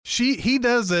he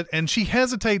does it, and she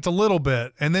hesitates a little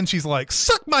bit, and then she's like,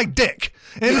 "Suck my dick."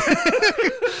 And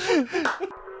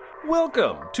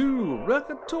Welcome to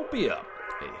Recotopia,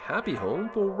 a happy home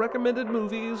for recommended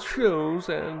movies, shows,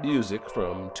 and music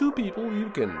from two people you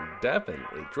can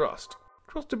definitely trust.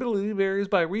 Trustability varies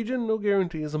by region, no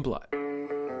guarantees implied.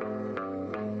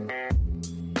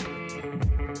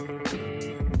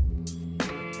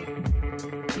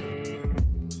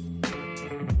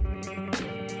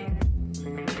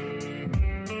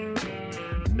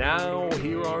 Now,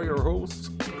 here are your hosts,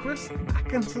 Chris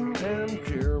Atkinson and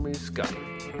Jeremy Scott.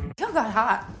 You got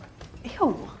hot.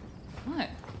 Ew. What?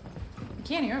 You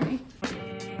can't hear me.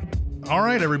 all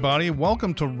right, everybody,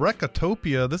 welcome to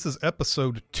Recotopia. This is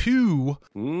episode 2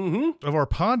 of our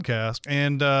podcast,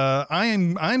 and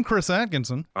I'm Chris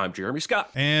Atkinson. I'm Jeremy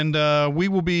Scott. And we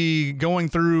will be going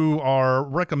through our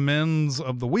recommends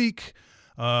of the week.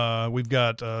 We've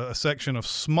got a section of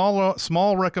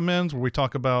small recommends where we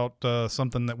talk about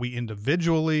something that we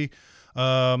individually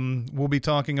we'll be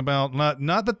talking about.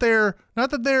 Not that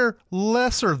they're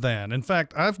lesser than. In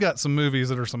fact, I've got some movies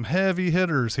that are some heavy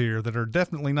hitters here that are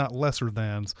definitely not lesser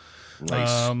thans.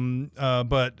 Nice.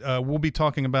 But we'll be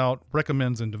talking about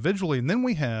recommends individually, and then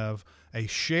we have a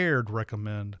shared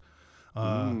recommend.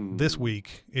 This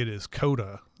week it is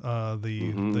Coda,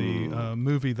 the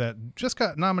movie that just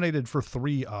got nominated for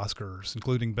 3 Oscars,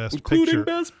 including Best Picture.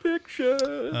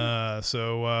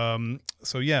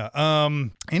 So yeah.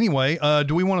 Anyway,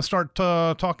 do we want to start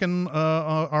talking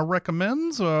our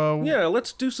recommends? Yeah,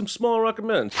 let's do some small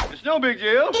recommends. It's no big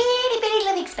deal. Itty bitty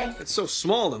living space. It's so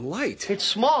small and light. It's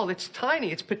small, it's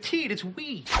tiny, it's petite, it's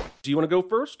wee. Do you want to go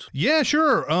first? Yeah,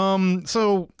 sure.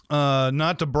 So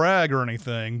not to brag or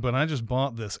anything, but I just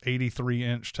bought this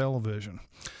 83-inch television.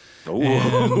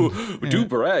 Oh, do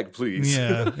brag, please.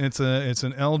 Yeah, it's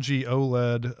an LG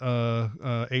OLED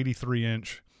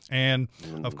 83-inch. And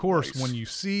of course, nice. when you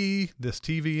see this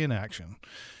TV in action,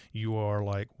 you are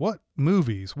like, what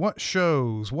movies, what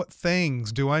shows, what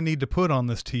things do I need to put on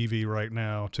this TV right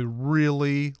now to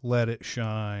really let it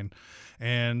shine?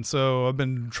 And so I've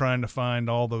been trying to find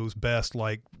all those best,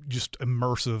 like, just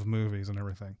immersive movies and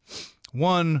everything.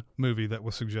 One movie that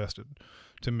was suggested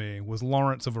to me was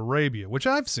Lawrence of Arabia, which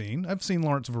I've seen. I've seen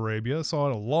Lawrence of Arabia. I saw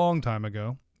it a long time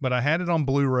ago, but I had it on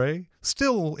Blu-ray,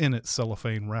 still in its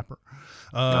cellophane wrapper.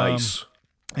 Nice.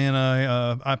 And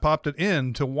I popped it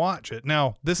in to watch it.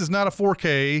 Now, this is not a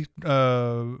 4K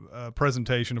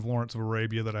presentation of Lawrence of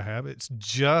Arabia that I have. It's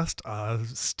just a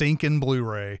stinking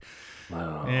Blu-ray.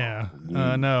 Wow. Yeah.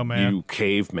 No, man. You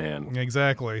caveman.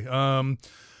 Exactly.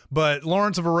 But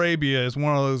Lawrence of Arabia is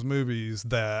one of those movies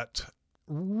that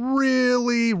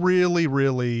really, really,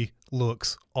 really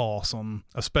looks awesome,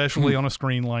 especially on a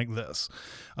screen like this.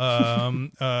 You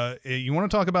want to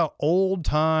talk about old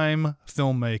time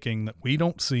filmmaking that we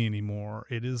don't see anymore?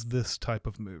 It is this type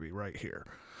of movie right here.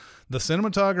 The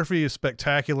cinematography is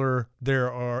spectacular.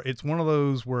 It's one of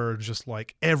those where just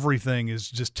like everything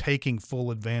is just taking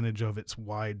full advantage of its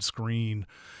wide screen.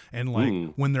 And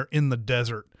like when they're in the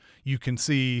desert, you can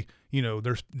see,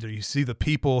 you see the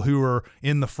people who are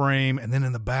in the frame, and then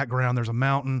in the background there's a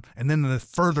mountain, and then in the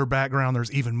further background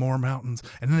there's even more mountains,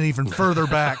 and then even further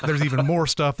back there's even more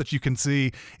stuff that you can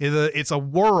see. It's a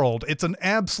world. It's an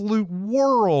absolute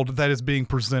world that is being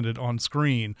presented on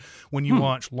screen when you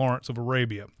watch Lawrence of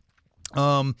Arabia.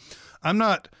 I'm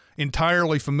not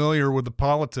entirely familiar with the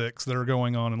politics that are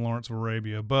going on in Lawrence of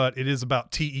Arabia, but it is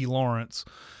about T.E. Lawrence,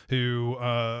 who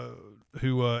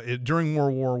during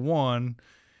World War I,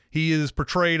 he is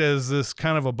portrayed as this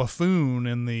kind of a buffoon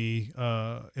in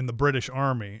the British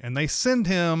Army, and they send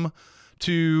him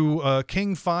to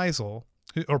King Faisal,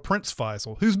 or Prince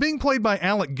Faisal, who's being played by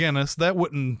Alec Guinness. That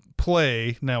wouldn't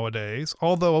play nowadays,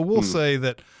 although I will say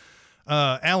that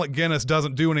Alec Guinness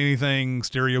doesn't do anything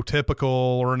stereotypical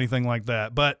or anything like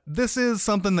that, but this is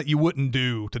something that you wouldn't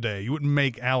do today. You wouldn't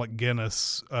make Alec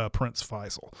Guinness Prince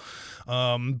Faisal.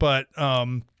 But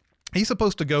he's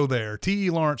supposed to go there. T.E.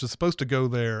 Lawrence is supposed to go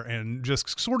there and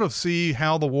just sort of see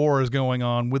how the war is going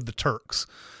on with the Turks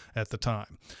at the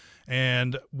time.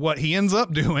 And what he ends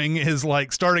up doing is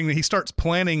like he starts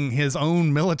planning his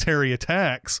own military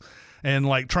attacks and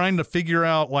like trying to figure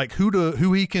out like who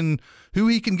he can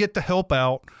get to help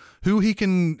out, who he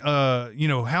can,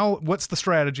 what's the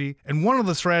strategy. And one of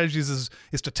the strategies is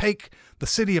to take the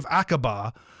city of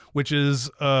Aqaba, which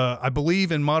is, I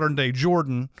believe, in modern day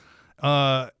Jordan.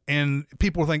 And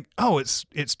people think, oh,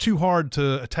 it's too hard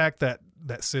to attack that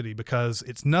city because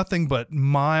it's nothing but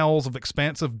miles of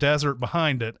expansive desert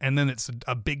behind it, and then it's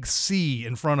a big sea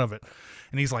in front of it.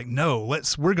 And he's like, no,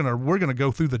 we're gonna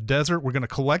go through the desert. We're gonna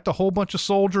collect a whole bunch of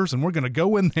soldiers, and we're gonna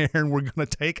go in there, and we're gonna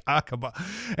take Aqaba.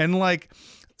 And like,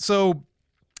 so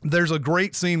there's a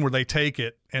great scene where they take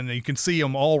it, and you can see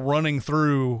them all running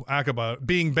through Aqaba,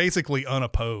 being basically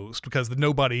unopposed, because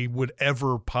nobody would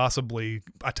ever possibly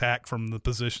attack from the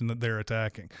position that they're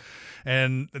attacking.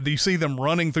 And you see them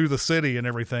running through the city and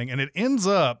everything, and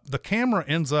the camera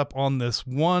ends up on this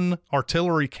one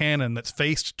artillery cannon that's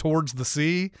faced towards the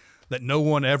sea that no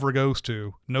one ever goes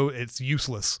to. No, it's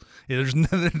useless. There's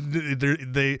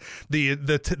the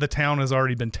town has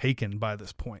already been taken by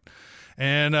this point.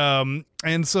 And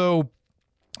so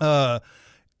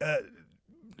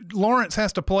Lawrence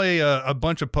has to play a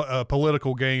bunch of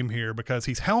political game here, because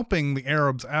he's helping the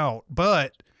Arabs out,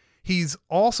 but he's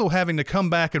also having to come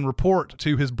back and report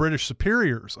to his British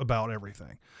superiors about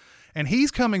everything. And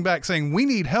he's coming back saying, we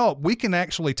need help. We can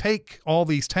actually take all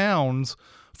these towns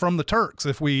from the Turks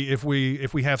if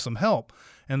we have some help.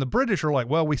 And the British are like,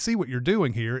 well, we see what you're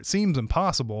doing here. It seems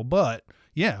impossible, but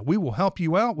yeah, we will help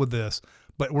you out with this.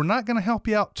 But we're not going to help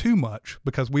you out too much,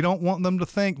 because we don't want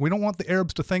the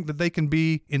Arabs to think that they can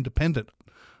be independent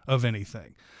of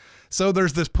anything. So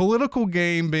there's this political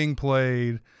game being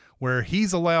played where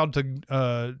he's allowed to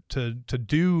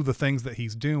do the things that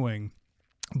he's doing,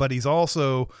 but he's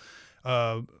also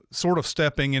sort of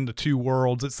stepping into two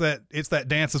worlds. It's that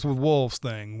Dances with Wolves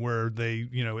thing where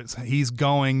he's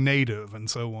going native and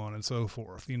so on and so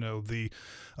forth.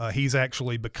 He's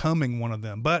actually becoming one of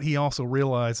them, but he also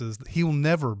realizes that he'll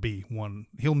never be one.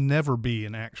 He'll never be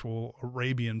an actual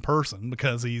Arabian person,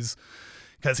 because he's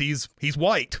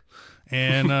white.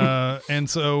 And and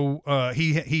so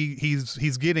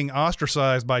he's getting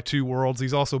ostracized by two worlds.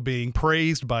 He's also being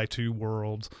praised by two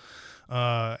worlds.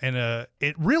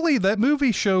 That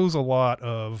movie shows a lot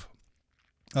of,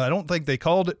 I don't think they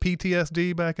called it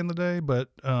PTSD back in the day, but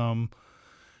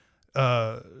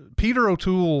Peter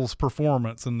O'Toole's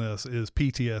performance in this is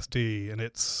PTSD, and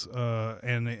it's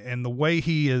and the way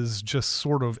he is just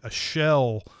sort of a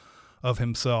shell of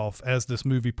himself as this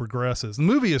movie progresses. The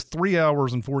movie is 3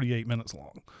 hours and 48 minutes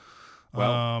long.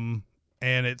 Wow.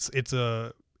 And it's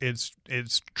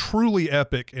truly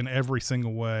epic in every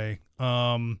single way.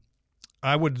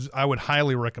 I would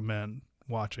highly recommend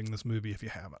watching this movie if you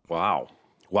haven't. Wow.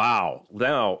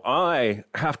 Now I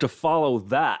have to follow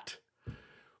that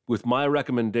with my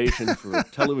recommendation for a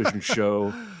television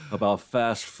show about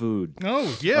fast food.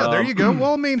 Oh, yeah, there you go.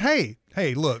 Well, I mean, hey,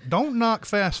 look, don't knock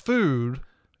fast food.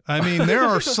 I mean, there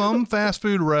are some fast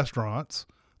food restaurants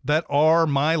that are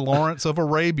my Lawrence of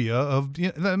Arabia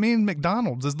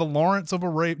McDonald's is the Lawrence of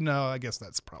Arabia. No, I guess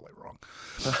that's probably wrong.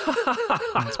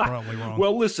 That's probably wrong.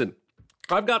 Well, listen,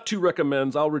 I've got two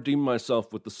recommends. I'll redeem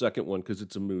myself with the second one because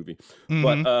it's a movie.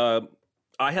 Mm-hmm. But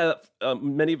I have,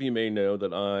 many of you may know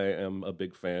that I am a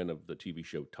big fan of the TV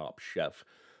show Top Chef.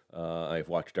 I've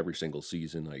watched every single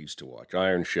season. I used to watch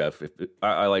Iron Chef.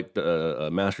 I like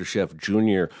Master Chef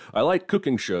Junior. I like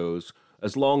cooking shows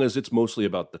as long as it's mostly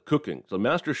about the cooking. So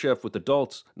Master Chef with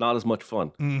adults, not as much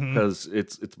fun because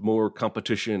it's more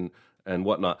competition and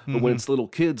whatnot. But when it's little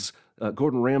kids,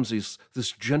 Gordon Ramsay's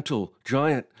this gentle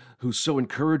giant who's so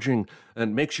encouraging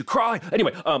and makes you cry.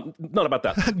 Anyway, not about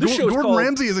that. This show is Gordon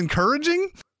Ramsay is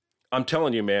encouraging? I'm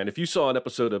telling you, man, if you saw an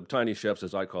episode of Tiny Chefs,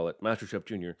 as I call it, Master Chef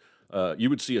Junior, you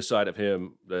would see a side of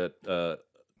him that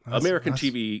American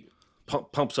TV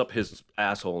pumps up his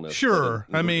assholeness. Sure.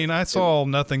 I mean, I saw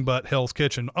nothing but Hell's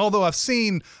Kitchen. Although I've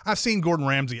seen Gordon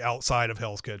Ramsay outside of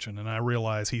Hell's Kitchen, and I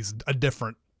realize he's a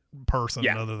different person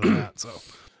other than that. So,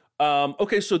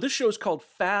 okay, so this show is called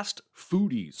Fast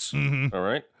Foodies. All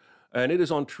right, and it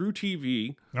is on True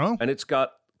TV. Oh, and it's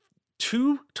got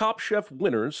 2 Top Chef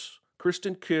winners,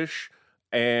 Kristen Kish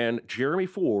and Jeremy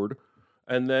Ford,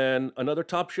 and then another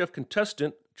Top Chef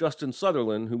contestant, Justin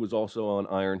Sutherland, who was also on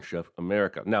Iron Chef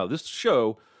America. Now, this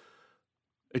show,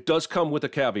 it does come with a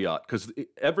caveat, because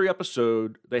every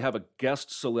episode, they have a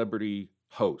guest celebrity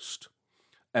host.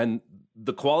 And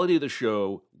the quality of the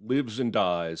show lives and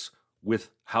dies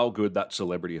with how good that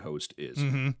celebrity host is.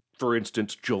 For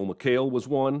instance, Joel McHale was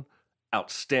one.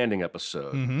 Outstanding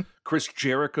episode. Chris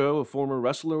Jericho, a former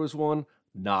wrestler, was one.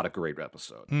 Not a great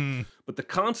episode. But the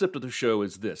concept of the show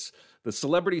is this. The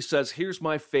celebrity says, here's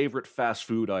my favorite fast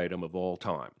food item of all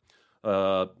time.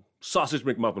 Sausage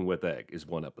McMuffin with egg is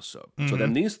one episode. So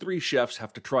then these 3 chefs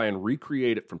have to try and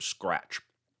recreate it from scratch.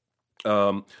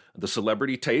 The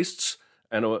celebrity tastes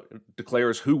and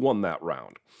declares who won that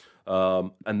round.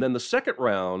 And then the second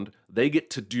round, they get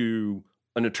to do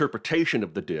an interpretation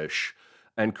of the dish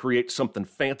and create something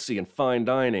fancy and fine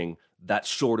dining that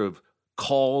sort of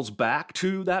calls back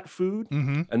to that food,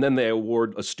 and then they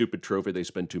award a stupid trophy they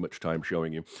spend too much time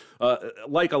showing you.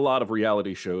 Like a lot of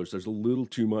reality shows, there's a little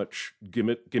too much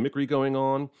gimmickry going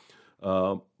on.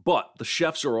 But the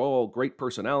chefs are all great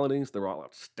personalities. They're all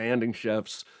outstanding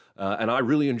chefs. And I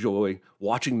really enjoy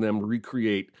watching them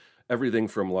recreate everything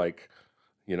from like,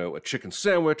 you know, a chicken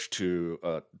sandwich to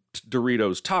a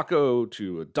Doritos taco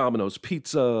to a Domino's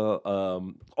pizza,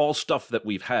 all stuff that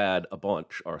we've had a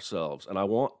bunch ourselves. And I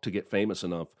want to get famous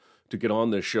enough to get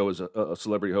on this show as a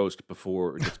celebrity host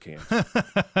before it gets canceled.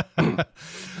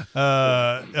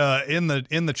 In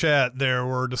the chat, there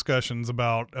were discussions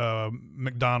about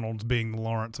McDonald's being the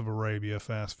Lawrence of Arabia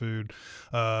fast food.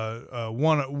 JC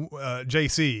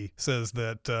says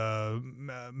that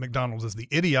McDonald's is the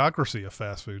Idiocracy of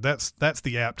fast food. That's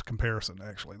the apt comparison.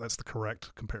 Actually, that's the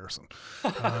correct comparison.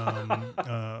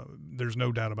 There's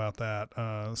no doubt about that.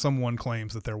 Someone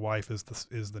claims that their wife is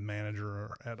the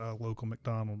manager at a local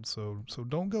McDonald's. So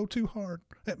don't go too hard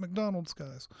at McDonald's,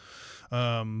 guys.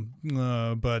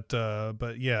 But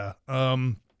yeah.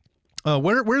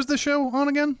 Where's the show on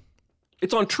again?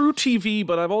 It's on True TV,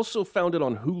 but I've also found it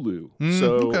on Hulu.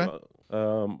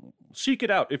 Okay. Seek it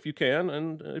out if you can,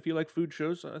 and if you like food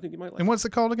shows, I think you might like it. And what's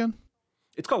it called again?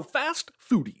 It's called Fast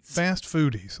Foodies. Fast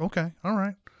Foodies. Okay. All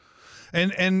right.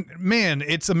 And man,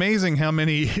 it's amazing how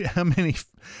many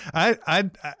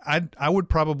I would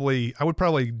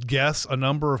probably guess a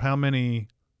number of how many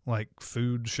like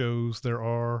food shows there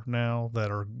are now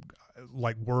that are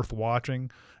like worth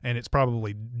watching, and it's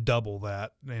probably double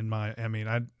that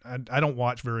I don't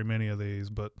watch very many of these,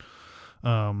 but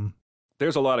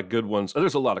there's a lot of good ones.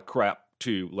 There's a lot of crap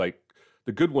too. Like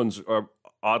the good ones are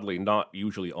oddly not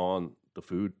usually on the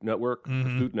Food Network.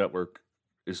 The Food Network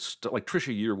is like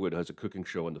Trisha Yearwood has a cooking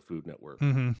show on the Food Network,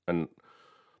 and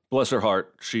bless her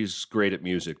heart, she's great at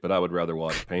music, but I would rather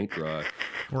watch paint dry.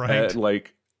 Right. And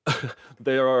like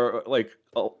there are like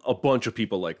a bunch of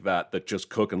people like that just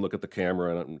cook and look at the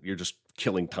camera, and you're just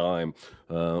killing time.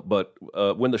 But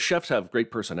when the chefs have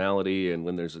great personality and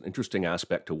when there's an interesting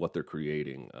aspect to what they're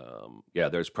creating,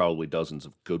 there's probably dozens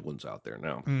of good ones out there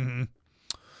now.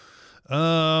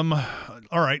 All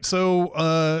right. So,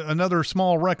 another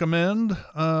small recommend,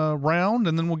 round,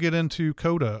 and then we'll get into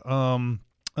Coda.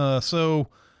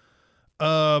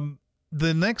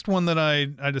 The next one that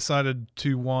I decided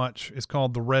to watch is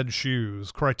called The Red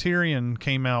Shoes. Criterion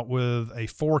came out with a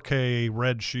 4K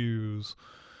Red Shoes.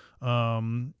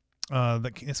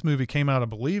 This movie came out, I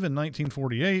believe, in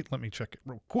 1948. Let me check it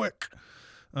real quick.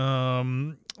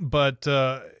 But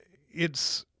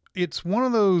it's one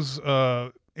of those,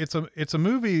 it's a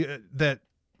movie that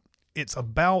it's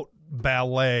about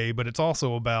ballet, but it's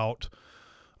also about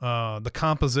the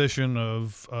composition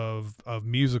of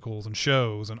musicals and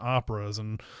shows and operas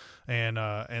and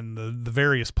the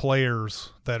various players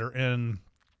that are in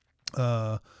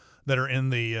the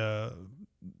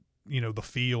the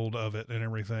field of it and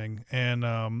everything. And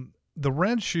The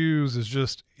Red Shoes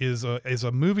is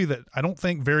a movie that I don't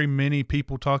think very many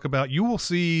people talk about. You will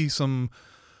see some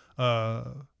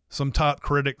top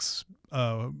critics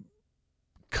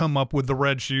come up with The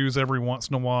Red Shoes every once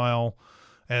in a while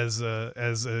as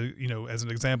an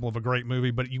example of a great movie,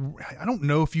 but I don't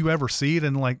know if you ever see it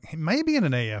in like maybe in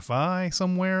an AFI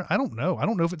somewhere. I don't know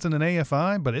if it's in an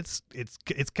AFI, but it's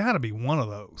got to be one of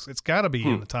those. It's got to be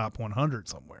in the top 100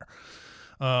 somewhere.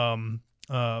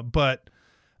 But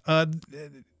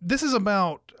this is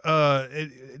about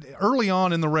early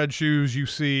on in The Red Shoes. You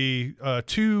see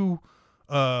two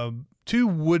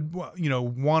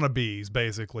wannabes,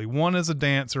 basically. One is a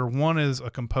dancer, one is a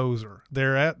composer.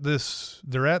 They're at this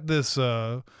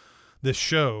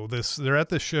show. They're at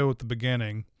this show at the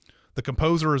beginning. The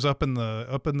composer is up in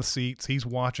the seats. He's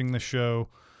watching the show.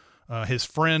 His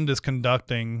friend is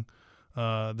conducting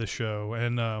the show,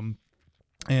 and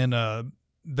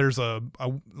there's a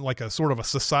sort of a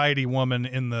society woman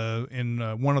in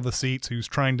one of the seats who's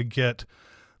trying to get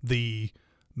the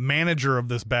manager of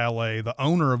this ballet, the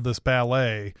owner of this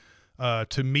ballet,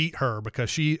 to meet her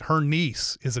because her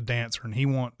niece is a dancer and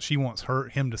she wants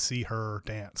him to see her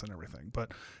dance and everything.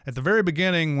 But at the very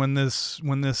beginning, when this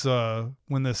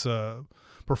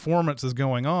performance is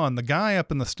going on, the guy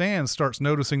up in the stands starts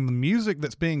noticing the music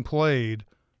that's being played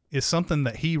is something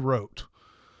that he wrote.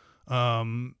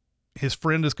 His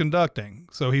friend is conducting,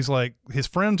 so his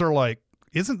friends are like,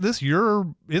 Isn't this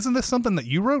something that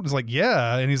you wrote? It's like,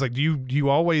 yeah. And he's like, do you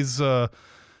always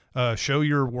show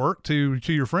your work to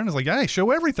your friend? It's like, yeah, I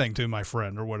show everything to my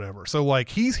friend or whatever. So like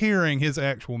he's hearing his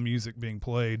actual music being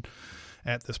played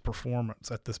at this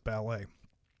performance, at this ballet.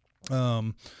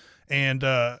 And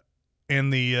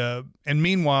and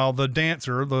meanwhile the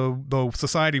dancer, the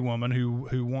society woman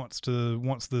who wants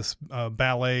this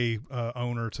ballet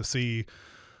owner to see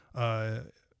her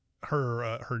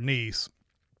niece,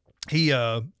 he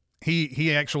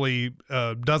actually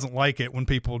doesn't like it when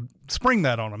people spring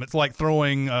that on him. It's like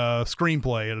throwing a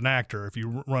screenplay at an actor if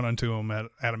you run into him at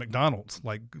a McDonald's.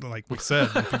 Like we said,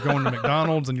 if you're going to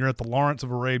McDonald's and you're at the Lawrence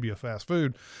of Arabia fast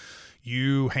food,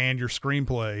 you hand your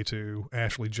screenplay to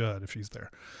Ashley Judd if she's there.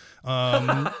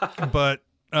 But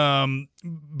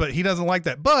he doesn't like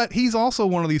that. But he's also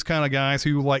one of these kind of guys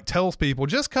who like tells people,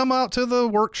 just come out to the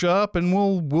workshop and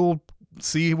we'll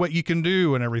see what you can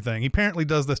do and everything. He apparently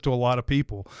does this to a lot of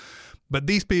people. But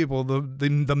these people,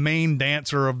 the main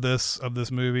dancer of this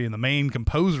movie and the main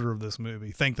composer of this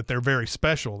movie, think that they're very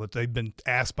special, that they've been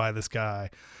asked by this guy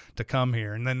to come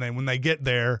here. And then when they get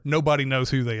there, nobody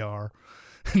knows who they are.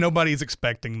 Nobody's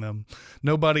expecting them.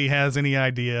 Nobody has any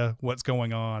idea what's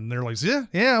going on. They're like,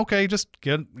 yeah, okay, just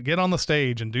get on the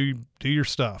stage and do your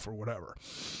stuff or whatever.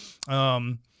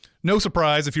 No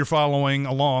surprise if you're following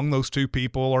along, those two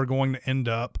people are going to end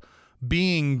up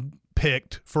being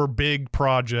picked for big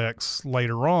projects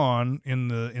later on in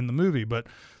the movie, but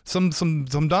some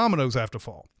dominoes have to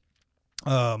fall.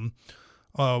 One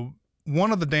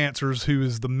of the dancers, who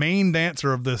is the main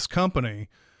dancer of this company,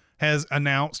 has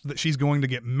announced that she's going to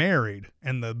get married,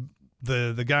 and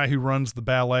the guy who runs the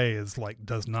ballet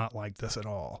does not like this at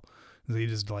all. He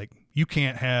just like, you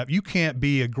can't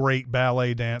be a great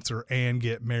ballet dancer and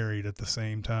get married at the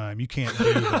same time. You can't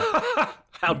do that.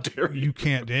 How dare you? You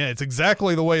can't. Yeah, it's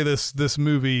exactly the way this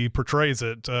movie portrays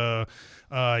it. You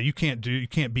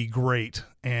can't be great,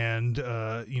 and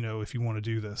if you want to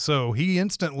do this. So he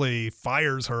instantly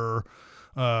fires her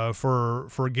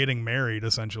for getting married,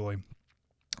 essentially.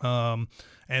 And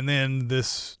then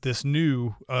this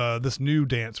new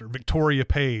dancer, Victoria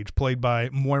Page, played by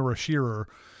Moira Shearer,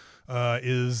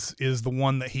 is the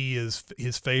one that he is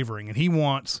favoring, and he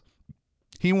wants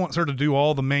her to do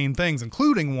all the main things,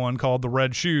 including one called The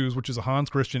Red Shoes, which is a Hans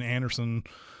Christian Andersen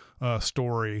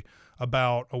story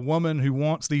about a woman who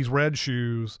wants these red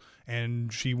shoes,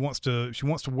 and she wants to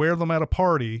wear them at a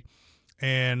party,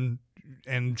 and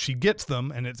she gets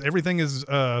them, and everything is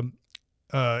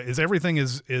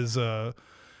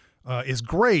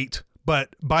great,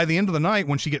 but by the end of the night,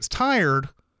 when she gets tired,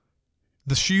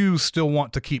 the shoes still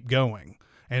want to keep going.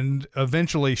 And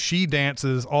eventually she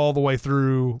dances all the way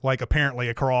through, like apparently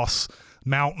across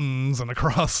mountains and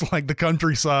across like the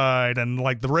countryside, and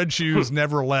like the red shoes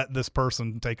never let this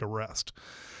person take a rest,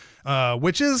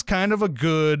 which is kind of a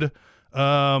good,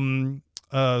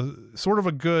 sort of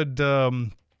a good,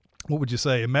 what would you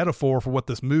say, a metaphor for what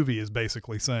this movie is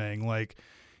basically saying. Like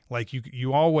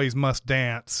you always must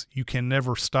dance. You can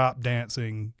never stop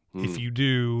dancing. If you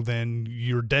do, then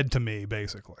you're dead to me,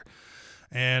 basically.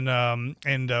 And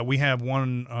we have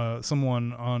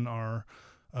someone on our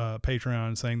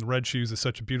Patreon saying The Red Shoes is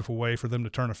such a beautiful way for them to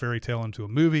turn a fairy tale into a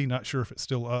movie. Not sure if it's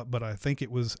still up, but I think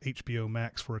it was HBO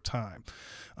Max for a time.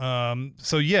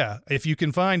 So yeah, if you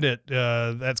can find it,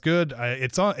 that's good.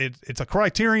 It's a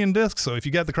Criterion disc, so if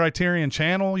you got the Criterion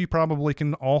channel, you probably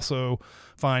can also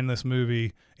find this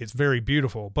movie. It's very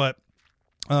beautiful, but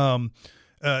no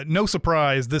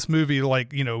surprise, this movie,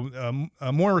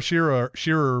 Moira Shearer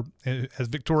as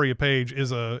Victoria Page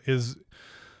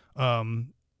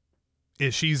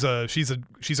she's a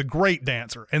great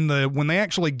dancer, and when they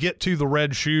actually get to the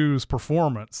Red Shoes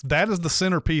performance, that is the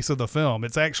centerpiece of the film.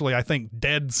 It's actually, I think,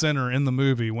 dead center in the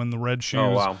movie when the Red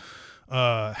Shoes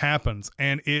happens,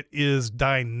 and it is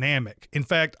dynamic. In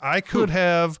fact, I could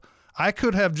have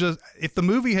just, if the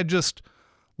movie had just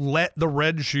let the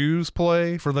Red Shoes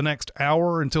play for the next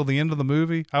hour until the end of the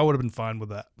movie, I would have been fine with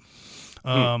that.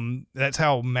 That's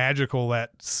how magical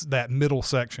that middle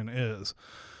section is.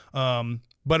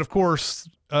 But of course,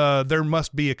 there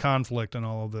must be a conflict in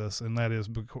all of this, and that is,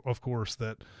 of course,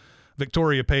 that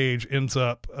Victoria Page ends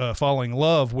up falling in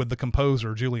love with the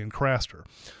composer Julian Craster,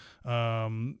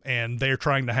 and they're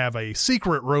trying to have a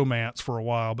secret romance for a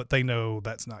while, but they know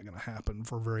that's not going to happen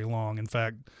for very long. In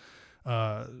fact,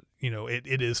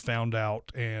 it is found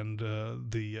out, and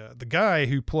the guy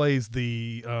who plays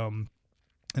the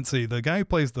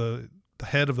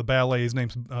head of the ballet, his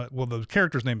name's the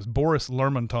character's name is Boris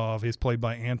Lermontov. He's played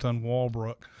by Anton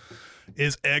Walbrook.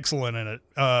 Is excellent in it,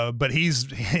 but he's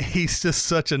just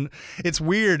such it's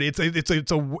weird.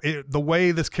 The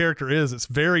way this character is, it's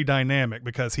very dynamic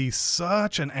because he's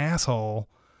such an asshole.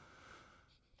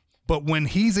 But when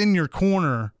he's in your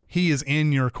corner, he is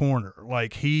in your corner.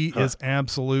 Like he is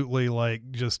absolutely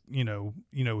like just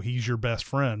he's your best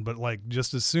friend. But like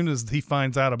just as soon as he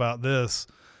finds out about this,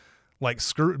 like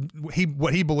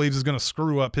what he believes is going to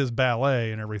screw up his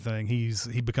ballet and everything,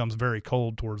 he becomes very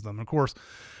cold towards them. And of course,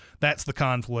 that's the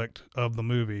conflict of the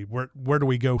movie. Where do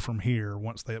we go from here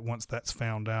once that's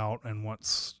found out, and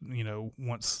once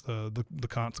the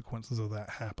consequences of that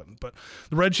happen? But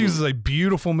The Red Shoes is a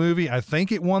beautiful movie. I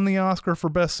think it won the Oscar for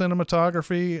best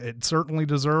cinematography. It certainly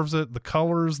deserves it. The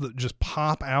colors that just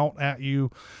pop out at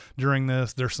you during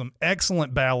this. There's some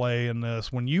excellent ballet in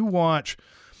this. When you watch,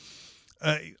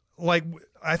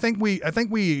 I think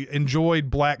we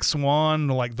enjoyed Black Swan,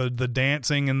 like the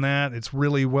dancing in that. It's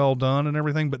really well done and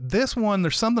everything. But this one,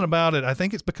 there's something about it. I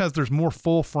think it's because there's more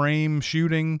full frame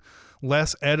shooting,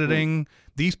 less editing.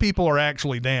 These people are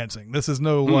actually dancing. This is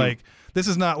this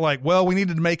is not like, well, we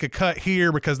needed to make a cut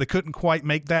here because they couldn't quite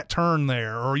make that turn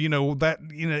there, or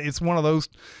it's one of those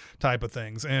type of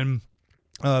things. And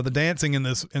the dancing in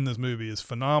this movie is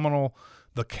phenomenal.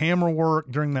 The camera work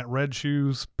during that Red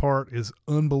Shoes part is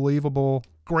unbelievable.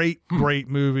 Great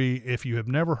movie. If you have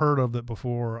never heard of it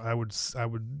before, I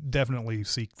would definitely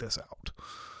seek this out.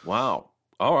 Wow.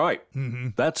 All right.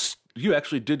 Mm-hmm. You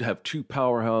actually did have 2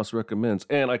 powerhouse recommends,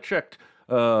 and I checked.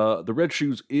 The Red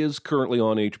Shoes is currently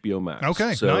on HBO Max.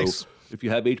 Okay, so nice. If you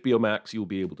have HBO Max, you'll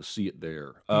be able to see it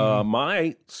there.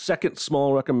 My second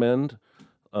small recommend,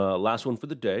 last one for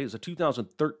the day, is a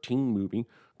 2013 movie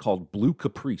called Blue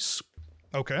Caprice.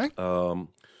 Okay.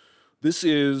 This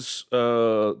is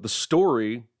the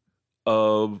story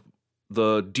of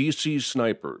the DC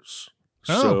Snipers.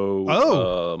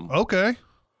 Okay.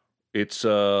 It's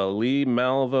Lee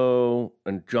Malvo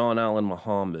and John Allen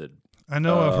Muhammad. I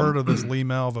know I've heard of this Lee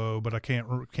Malvo, but I can't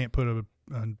put a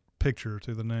picture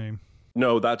to the name.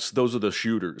 No, those are the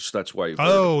shooters. That's why.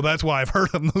 That's why I've heard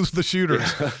of them. Those are the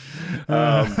shooters.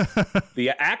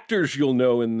 The actors you'll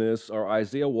know in this are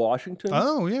Isaiah Washington.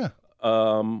 Oh yeah.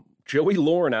 Joey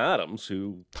Lauren Adams,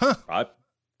 who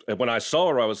when I saw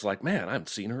her, I was like, man, I haven't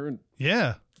seen her in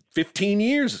 15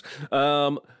 years.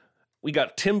 We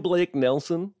got Tim Blake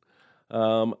Nelson,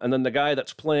 and then the guy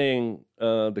that's playing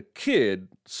the kid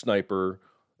sniper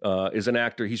is an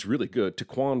actor. He's really good.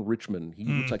 Taquan Richmond. He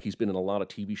looks like he's been in a lot of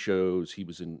TV shows. He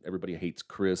was in Everybody Hates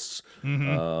Chris.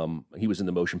 He was in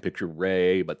the motion picture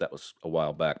Ray, but that was a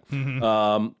while back.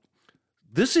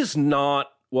 This is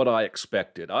not what I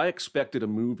expected. I expected a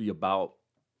movie about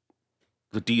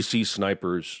the DC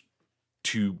Snipers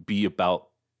to be about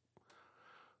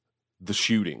the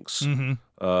shootings,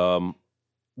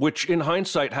 which in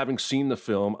hindsight, having seen the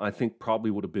film, I think probably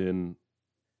would have been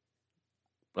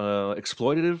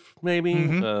exploitative, maybe,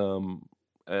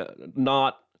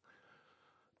 not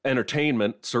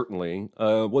entertainment, certainly.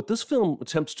 What this film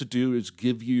attempts to do is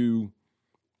give you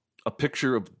a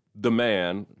picture of the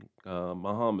man,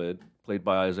 Muhammad, played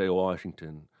by Isaiah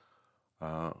Washington,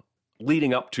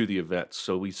 leading up to the events.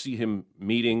 So we see him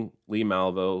meeting Lee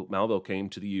Malvo. Malvo came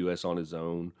to the U.S. on his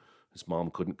own. His mom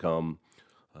couldn't come.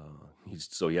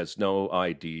 So he has no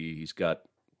ID. He's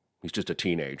just a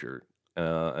teenager.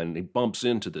 And he bumps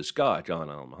into this guy, John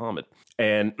Allen Muhammad.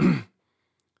 And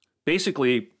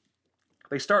basically,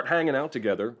 they start hanging out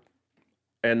together.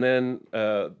 And then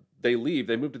they leave.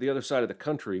 They move to the other side of the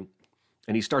country.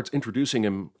 And he starts introducing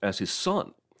him as his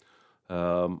son.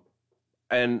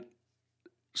 And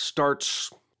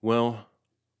starts,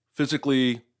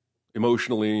 physically,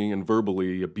 emotionally, and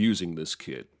verbally abusing this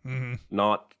kid.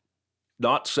 Not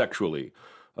sexually.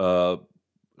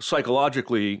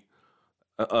 Psychologically,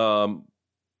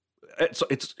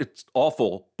 it's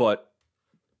awful, but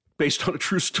based on a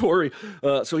true story.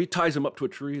 So he ties him up to a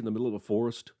tree in the middle of a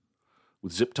forest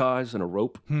with zip ties and a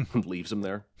rope and leaves him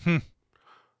there. And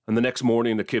the next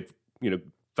morning, the kid,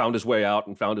 found his way out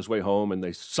and found his way home, and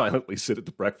they silently sit at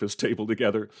the breakfast table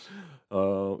together.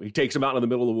 He takes him out in the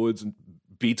middle of the woods and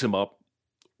beats him up,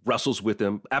 wrestles with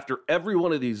him. After every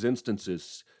one of these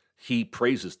instances, he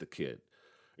praises the kid.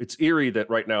 It's eerie that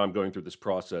right now I'm going through this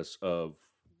process of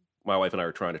my wife and I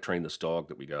are trying to train this dog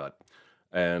that we got.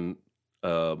 And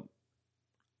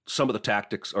some of the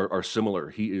tactics are similar.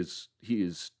 He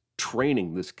is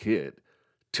training this kid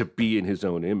to be in his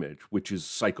own image, which is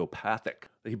psychopathic.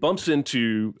 He bumps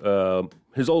into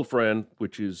his old friend,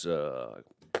 which is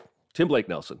Tim Blake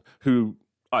Nelson, who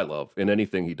I love. In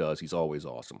anything he does, he's always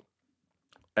awesome.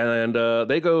 And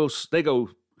they go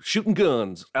shooting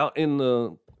guns out in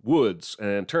the woods,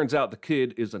 and turns out the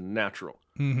kid is a natural.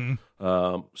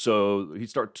 So he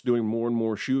starts doing more and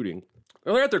more shooting.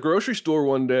 And they're at the grocery store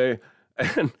one day,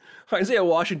 and Isaiah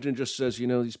Washington just says,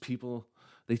 these people,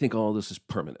 they think all this is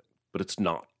permanent, but it's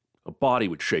not. A body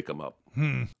would shake them up.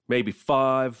 Maybe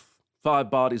five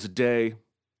bodies a day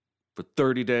for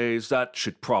 30 days. That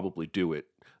should probably do it.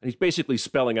 And he's basically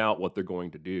spelling out what they're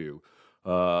going to do.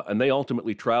 and they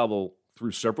ultimately travel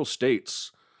through several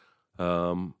states,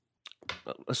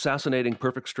 assassinating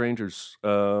perfect strangers,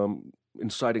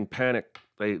 inciting panic.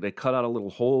 They cut out a little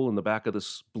hole in the back of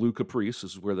this blue Caprice,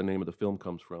 this is where the name of the film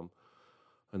comes from,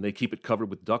 and they keep it covered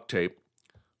with duct tape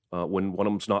when one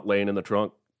of them's not laying in the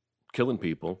trunk killing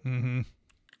people. Mm-hmm.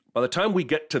 By the time we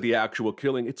get to the actual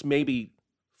killing, it's maybe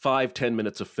 5-10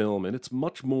 minutes of film, and it's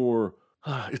much more.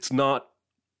 It's not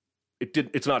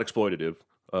exploitative,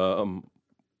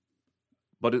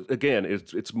 but again,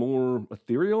 it's more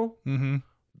ethereal. Mm-hmm.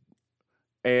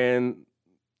 And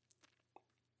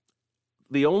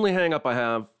the only hang up I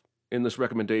have in this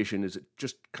recommendation is it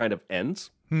just kind of ends.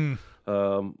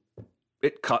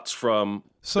 It cuts from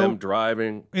them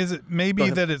driving. Is it maybe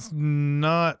that it's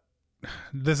not,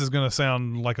 this is going to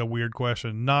sound like a weird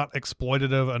question, not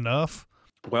exploitative enough?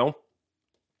 Well,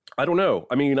 I don't know.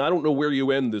 I mean, I don't know where you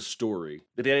end this story.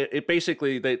 It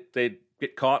basically, they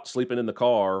get caught sleeping in the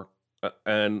car,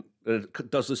 and it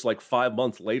does this like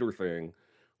 5-month later thing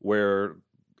where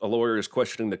a lawyer is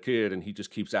questioning the kid and he just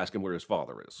keeps asking where his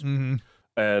father is. Mm-hmm.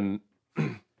 And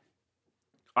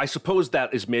I suppose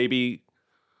that is maybe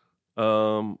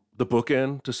the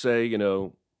bookend to say,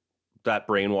 that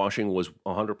brainwashing was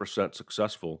 100%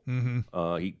 successful.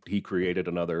 Mm-hmm. He created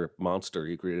another monster.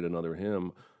 He created another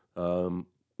him. When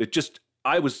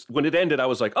it ended, I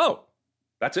was like, oh,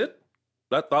 that's it?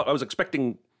 I was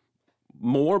expecting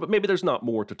more, but maybe there's not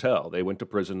more to tell. They went to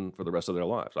prison for the rest of their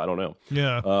lives. I don't know.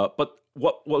 Yeah. But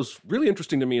what was really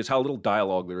interesting to me is how little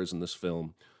dialogue there is in this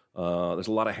film. There's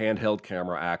a lot of handheld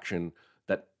camera action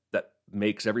that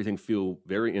makes everything feel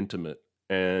very intimate.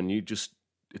 And it's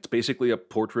basically a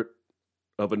portrait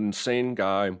of an insane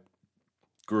guy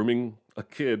grooming a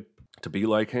kid to be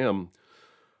like him.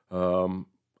 I'm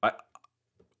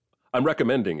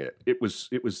recommending it. It was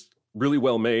really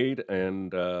well made,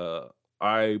 and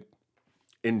I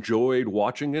enjoyed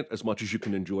watching it as much as you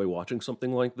can enjoy watching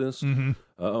something like this.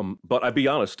 Mm-hmm. But I'll be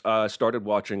honest, I started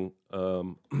watching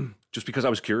just because I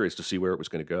was curious to see where it was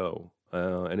going to go,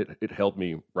 and it held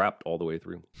me wrapped all the way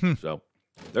through. So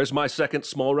there's my second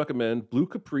small recommend, Blue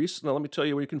Caprice. Now let me tell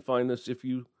you where you can find this if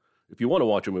you want to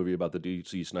watch a movie about the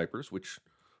DC snipers, which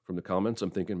from the comments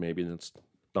I'm thinking maybe that's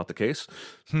not the case.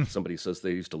 Somebody says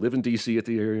they used to live in DC at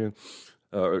the area.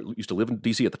 Or used to live in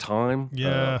DC at the time.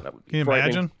 Yeah. That would be Can you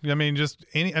frightening.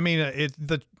 imagine? I mean,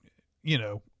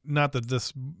 not that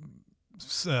this,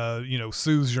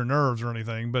 soothes your nerves or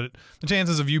anything, but the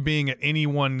chances of you being at any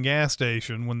one gas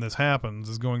station when this happens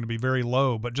is going to be very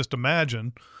low. But just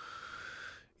imagine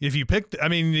if you picked,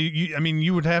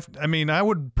 you would have, I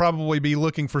would probably be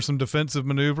looking for some defensive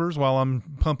maneuvers while I'm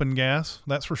pumping gas.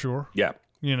 That's for sure. Yeah.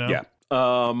 Yeah.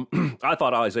 I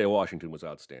thought Isaiah Washington was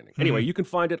outstanding. Anyway, you can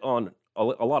find it on a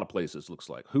lot of places, looks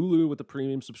like. Hulu with the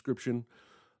premium subscription.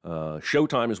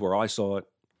 Showtime is where I saw it.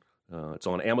 It's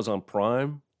on Amazon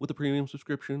Prime with a premium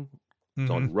subscription.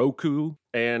 It's on Roku.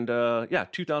 And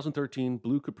 2013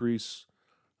 Blue Caprice.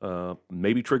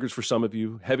 Maybe triggers for some of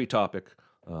you. Heavy topic.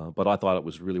 But I thought it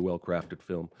was really well-crafted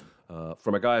film.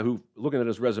 From a guy who, looking at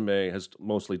his resume, has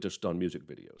mostly just done music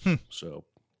videos. So,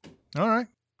 all right.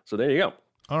 So there you go.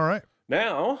 All right.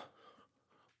 Now,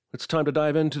 it's time to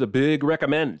dive into the big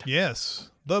recommend. Yes,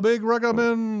 the big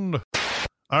recommend.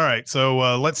 All right,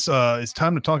 so it's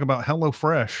time to talk about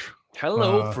HelloFresh.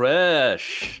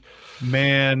 HelloFresh.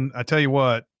 Man, I tell you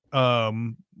what,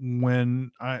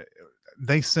 when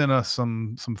they sent us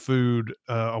some food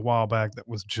a while back that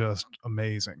was just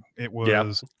amazing. It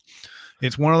was,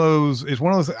 it's one of those.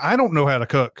 I don't know how to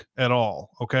cook at all.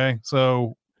 Okay,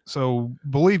 so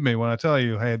believe me when I tell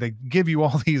you, hey, they give you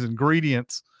all these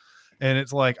ingredients. And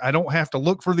it's like, I don't have to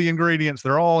look for the ingredients.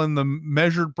 They're all in the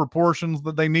measured proportions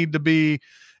that they need to be.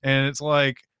 And it's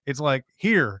like,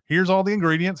 here's all the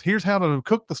ingredients. Here's how to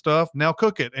cook the stuff. Now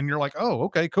cook it. And you're like, oh,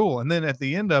 okay, cool. And then at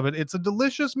the end of it, it's a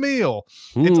delicious meal.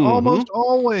 It's almost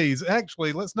always,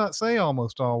 actually, let's not say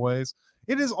almost always.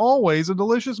 It is always a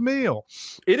delicious meal.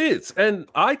 It is. And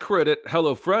I credit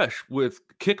HelloFresh with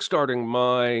kickstarting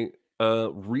my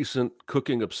recent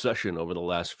cooking obsession over the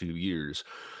last few years.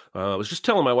 I was just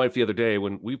telling my wife the other day,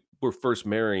 when we were first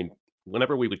married,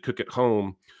 whenever we would cook at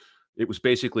home, it was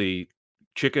basically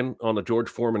chicken on the George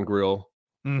Foreman grill.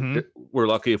 We're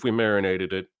lucky if we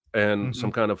marinated it, and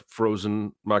some kind of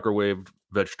frozen microwave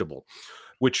vegetable,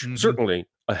 which certainly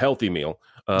a healthy meal,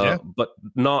 but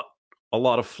not a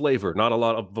lot of flavor, not a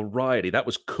lot of variety. That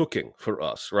was cooking for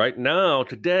us, right? Now,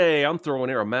 today, I'm throwing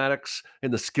aromatics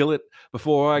in the skillet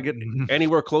before I get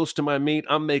anywhere close to my meat.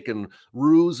 I'm making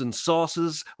roux and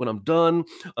sauces when I'm done.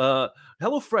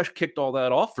 HelloFresh kicked all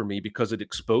that off for me because it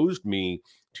exposed me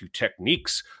to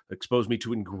techniques, exposed me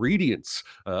to ingredients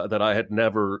that I had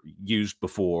never used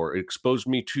before. It exposed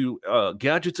me to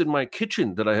gadgets in my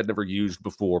kitchen that I had never used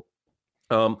before.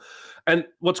 And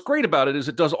what's great about it is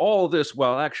it does all of this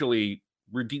while actually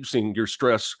reducing your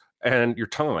stress and your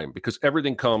time, because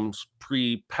everything comes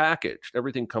pre-packaged,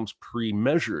 everything comes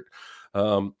pre-measured.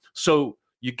 So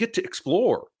you get to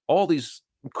explore all these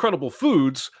incredible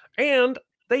foods, and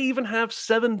they even have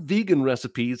 7 vegan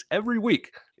recipes every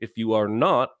week if you are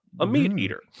not a meat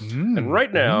eater. And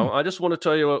right now, I just want to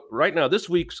tell you right now, as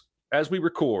we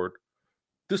record,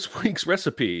 this week's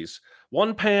recipes: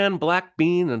 1 pan black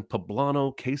bean and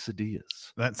poblano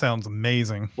quesadillas. That sounds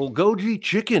amazing. Bulgogi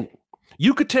chicken,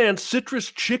 Yucatan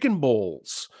citrus chicken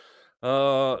bowls,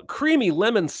 creamy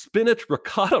lemon spinach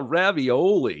ricotta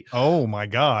ravioli. Oh my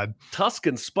God.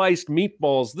 Tuscan spiced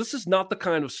meatballs. This is not the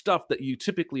kind of stuff that you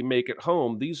typically make at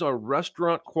home. These are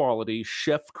restaurant quality,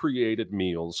 chef created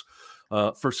meals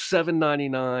for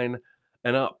 $7.99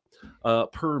 and up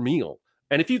per meal.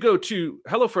 And if you go to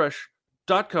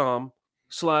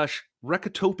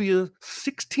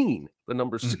HelloFresh.com/Recotopia16, the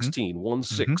number 16,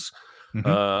 16,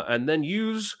 and then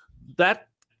use that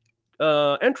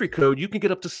entry code, you can get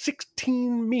up to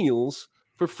 16 meals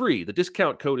for free. The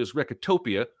discount code is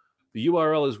Recotopia. The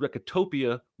URL is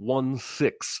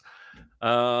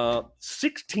Recotopia16.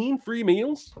 16 free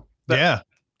meals? That's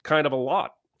kind of a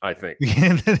lot, I think.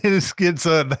 Yeah, that is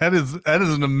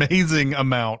an amazing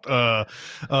amount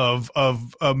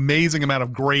of amazing amount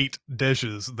of great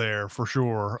dishes there for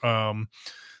sure.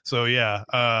 So yeah,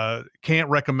 can't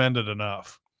recommend it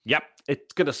enough. Yep,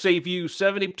 it's going to save you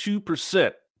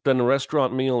 72% than a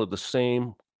restaurant meal of the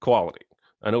same quality.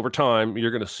 And over time,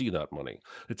 you're going to see that money.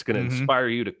 It's going to inspire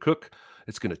you to cook.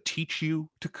 It's going to teach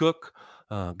you to cook.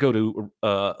 Go to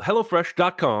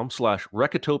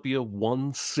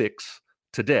HelloFresh.com/Recotopia16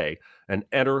 today and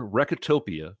enter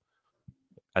Recotopia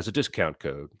as a discount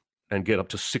code and get up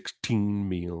to 16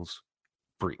 meals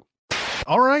free.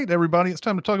 All right, everybody, it's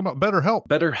time to talk about BetterHelp.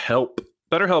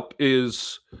 BetterHelp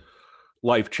is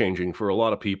life-changing for a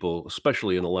lot of people,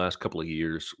 especially in the last couple of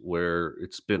years, where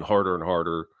it's been harder and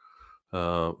harder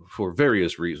for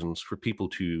various reasons for people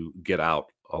to get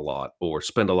out a lot or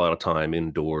spend a lot of time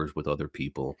indoors with other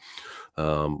people.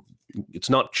 It's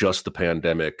not just the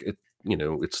pandemic.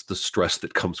 It's the stress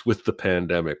that comes with the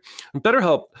pandemic. And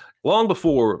BetterHelp, long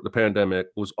before the pandemic,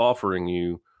 was offering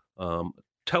you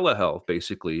telehealth,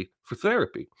 basically, for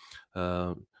therapy.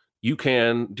 You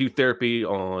can do therapy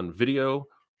on video.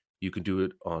 You can do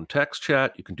it on text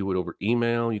chat. You can do it over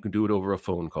email. You can do it over a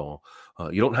phone call.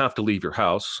 You don't have to leave your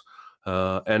house.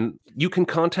 And you can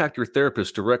contact your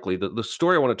therapist directly. The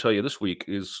story I want to tell you this week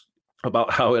is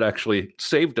about how it actually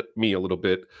saved me a little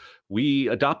bit. We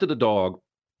adopted a dog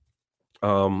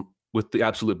with the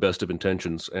absolute best of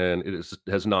intentions, and it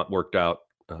has not worked out.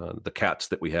 The cats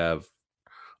that we have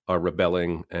are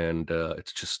rebelling, and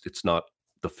it's not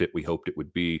the fit we hoped it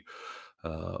would be.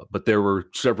 But there were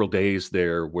several days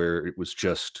there where it was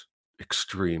just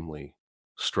extremely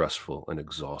stressful and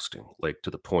exhausting, like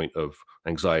to the point of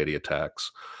anxiety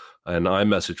attacks. And I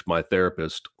messaged my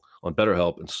therapist on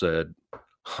BetterHelp and said,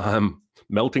 I'm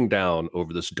melting down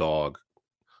over this dog.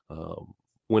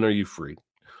 When are you free?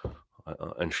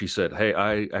 And she said, hey,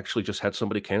 I actually just had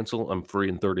somebody cancel. I'm free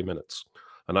in 30 minutes.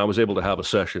 And I was able to have a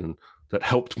session that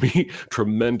helped me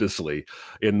tremendously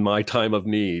in my time of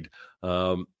need.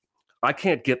 I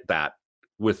can't get that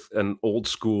with an old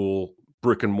school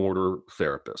brick and mortar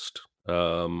therapist.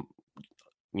 You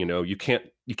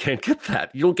can't get that.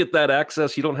 You don't get that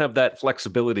access. You don't have that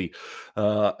flexibility.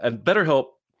 And BetterHelp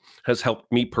has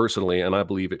helped me personally, and I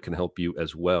believe it can help you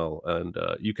as well. And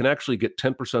you can actually get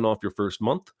 10% off your first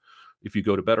month if you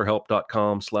go to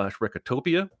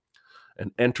BetterHelp.com/Recotopia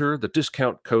and enter the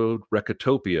discount code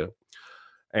Recotopia.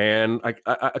 And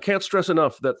I can't stress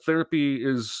enough that therapy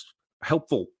is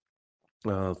helpful.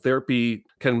 Therapy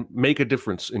can make a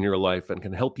difference in your life and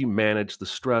can help you manage the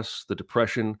stress, the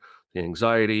depression, the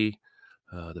anxiety,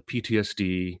 the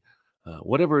PTSD,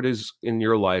 whatever it is in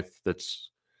your life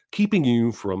that's keeping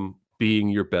you from being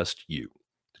your best you.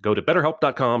 Go to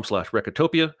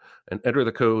BetterHelp.com/Recotopia and enter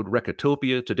the code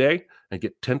Recotopia today and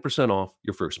get 10% off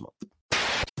your first month.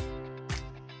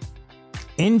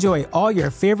 Enjoy all your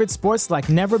favorite sports like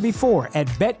never before at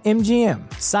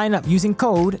BetMGM. Sign up using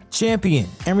code CHAMPION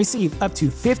and receive up to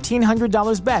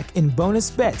 $1,500 back in bonus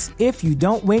bets if you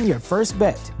don't win your first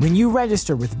bet. When you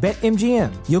register with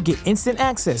BetMGM, you'll get instant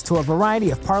access to a variety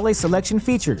of parlay selection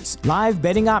features, live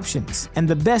betting options, and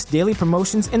the best daily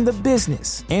promotions in the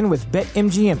business. And with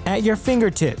BetMGM at your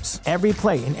fingertips, every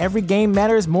play and every game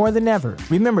matters more than ever.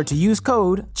 Remember to use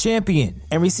code CHAMPION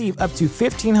and receive up to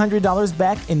 $1,500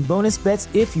 back in bonus bets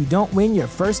if you don't win your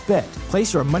first bet.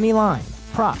 Place your money line,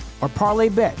 prop, or parlay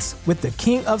bets with the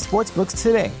king of sportsbooks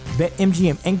today.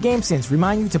 BetMGM and GameSense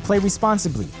remind you to play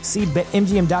responsibly. See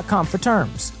BetMGM.com for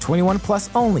terms. 21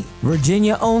 plus only.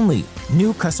 Virginia only.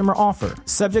 New customer offer.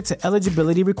 Subject to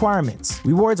eligibility requirements.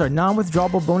 Rewards are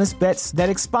non-withdrawable bonus bets that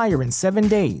expire in 7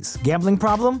 days. Gambling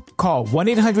problem? Call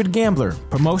 1-800-GAMBLER.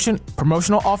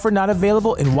 Promotional offer not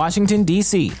available in Washington,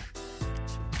 D.C.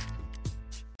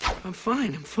 I'm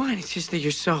fine. It's just that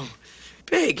you're so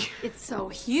big. It's so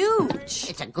huge.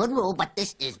 It's a good rule, but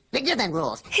this is bigger than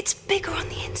rules. It's bigger on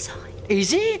the inside.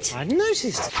 Is it? I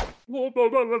noticed.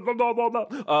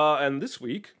 And this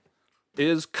week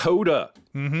is Coda.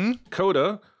 Mm-hmm.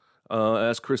 Coda,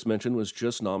 as Chris mentioned, was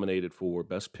just nominated for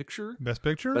Best Picture, Best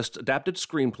Picture, Best Adapted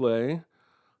Screenplay,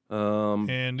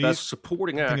 and Best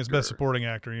Supporting Actor. I think it's Best Supporting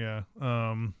Actor. Yeah.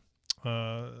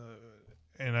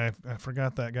 And I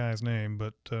forgot that guy's name,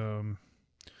 but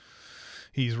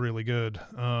he's really good.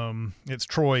 It's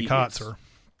Troy Kotsur.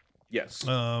 Yes.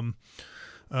 Yeah,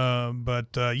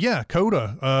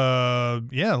 Coda.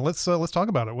 Yeah, let's talk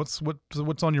about it. What's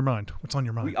on your mind? What's on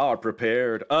your mind? We are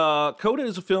prepared. Coda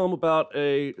is a film about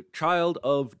a child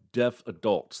of deaf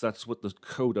adults. That's what the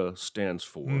Coda stands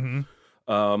for.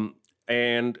 Mm-hmm.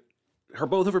 And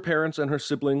both of her parents and her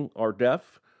sibling are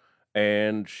deaf.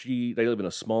 And they live in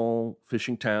a small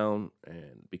fishing town,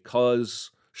 and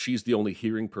because she's the only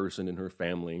hearing person in her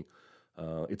family,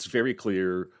 it's very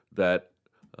clear that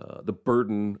the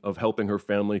burden of helping her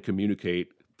family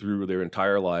communicate through their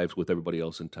entire lives with everybody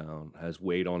else in town has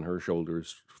weighed on her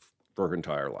shoulders for her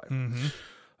entire life.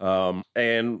 Mm-hmm.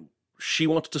 And she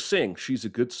wants to sing. She's a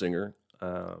good singer,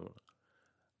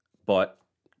 but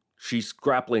she's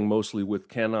grappling mostly with,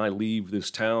 can I leave this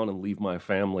town and leave my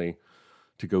family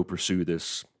to go pursue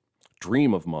this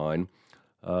dream of mine?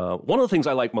 One of the things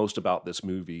I like most about this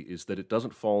movie is that it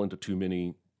doesn't fall into too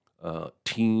many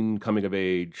teen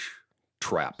coming-of-age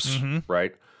traps,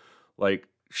 right? Like,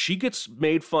 she gets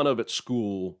made fun of at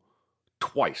school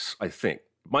twice, I think.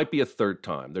 Might be a third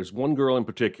time. There's one girl in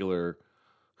particular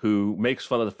who makes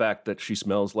fun of the fact that she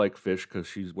smells like fish because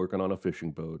she's working on a fishing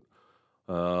boat.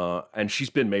 And she's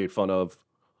been made fun of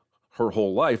her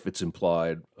whole life, it's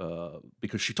implied,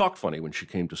 because she talked funny when she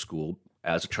came to school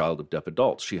as a child of deaf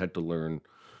adults. She had to learn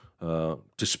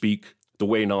to speak the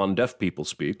way non-deaf people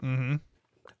speak. Mm-hmm.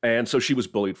 And so she was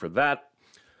bullied for that.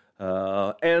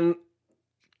 And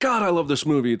God, I love this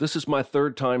movie. This is my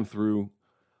third time through.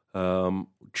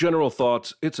 General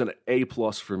thoughts, it's an A+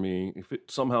 for me. If it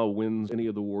somehow wins any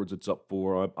of the awards it's up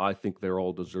for, I think they're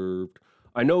all deserved.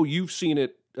 I know you've seen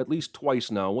it at least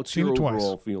twice now. What's your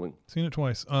overall feeling? Seen it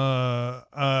twice.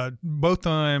 Both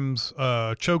times,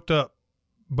 choked up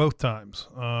both times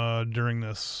during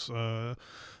this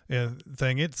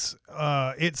thing. It's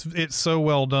so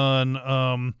well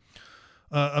done.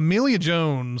 Amelia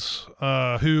Jones,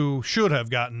 who should have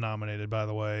gotten nominated, by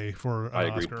the way, for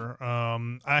an Oscar.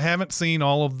 I haven't seen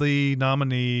all of the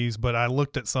nominees, but I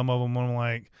looked at some of them and I'm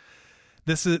like,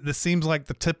 this seems like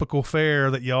the typical fare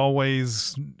that you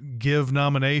always give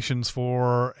nominations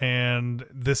for, and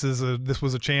this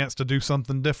was a chance to do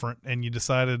something different, and you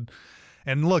decided.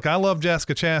 And look, I love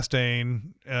Jessica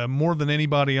Chastain more than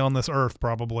anybody on this earth,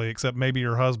 probably, except maybe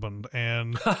her husband.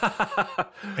 And but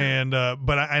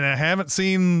I haven't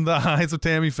seen The Eyes of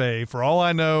Tammy Faye. For all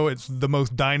I know, it's the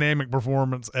most dynamic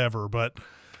performance ever. But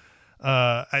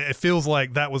it feels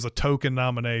like that was a token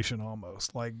nomination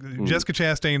almost. Like Jessica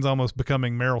Chastain's almost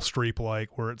becoming Meryl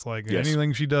Streep-like, where it's like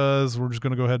anything she does, we're just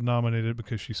going to go ahead and nominate it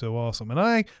because she's so awesome. And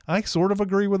I sort of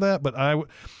agree with that, but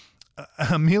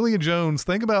Amelia Jones,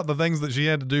 think about the things that she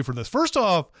had to do for this. First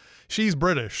off, she's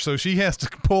British, so she has to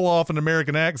pull off an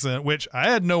American accent, which I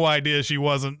had no idea she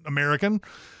wasn't American.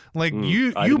 Like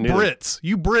you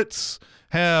Brits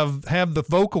have the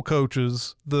vocal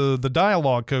coaches, the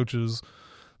dialogue coaches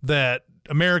that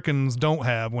Americans don't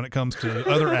have when it comes to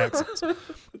other accents.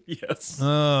 Yes.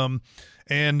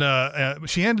 And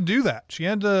she had to do that. She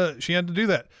had to do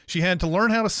that. She had to learn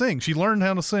how to sing. She learned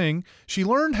how to sing. She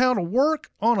learned how to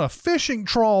work on a fishing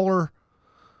trawler.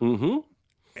 Mm-hmm.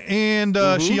 And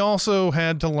she also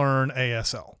had to learn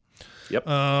ASL. Yep.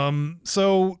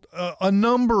 So a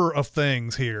number of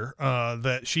things here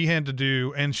that she had to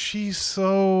do, and she's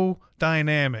so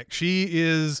dynamic. She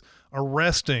is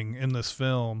arresting in this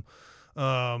film,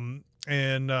 and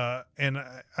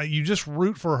you just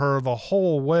root for her the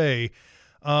whole way.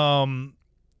 Yeah,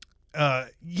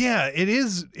 it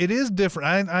is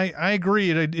different. I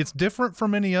agree. It's different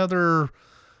from any other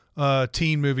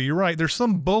teen movie. You're right. There's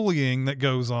some bullying that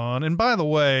goes on. And by the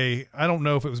way, I don't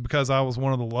know if it was because I was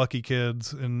one of the lucky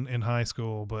kids in high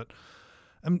school, but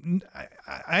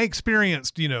I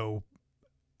experienced,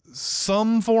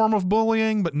 some form of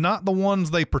bullying, but not the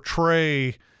ones they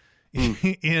portray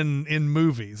in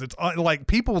movies. It's like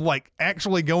people like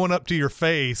actually going up to your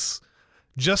face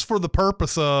just for the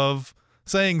purpose of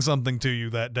saying something to you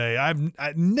that day. I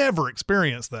never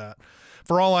experienced that.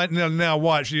 For all I now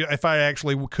watch, if I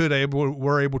actually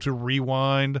were able to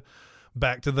rewind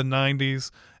back to the 90s,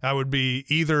 I would be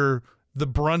either the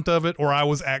brunt of it or I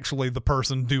was actually the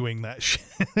person doing that shit.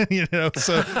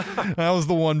 So I was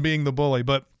the one being the bully.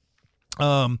 But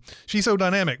she's so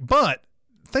dynamic. But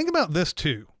think about this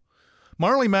too.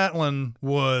 Marlee Matlin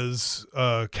was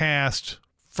cast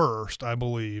first, I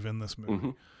believe, in this movie. Mm-hmm.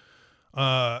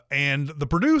 And the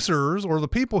producers or the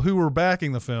people who were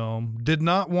backing the film did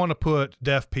not want to put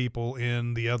deaf people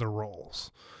in the other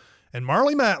roles. And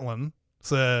Marlee Matlin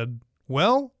said,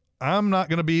 well, I'm not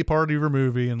going to be part of your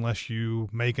movie unless you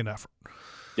make an effort.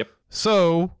 Yep.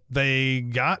 So they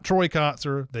got Troy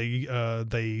Kotsur. They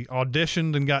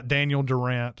auditioned and got Daniel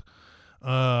Durant.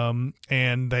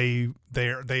 And they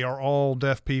are all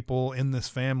deaf people in this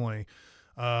family.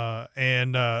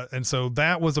 And so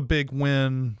that was a big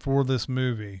win for this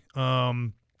movie.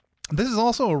 This is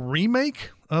also a remake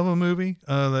of a movie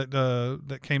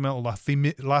that came out, La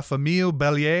Famille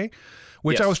Bélier,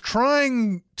 which Yes. I was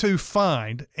trying to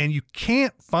find, and you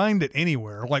can't find it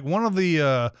anywhere. Like one of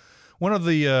the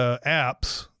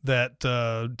apps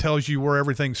that tells you where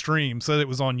everything streams said it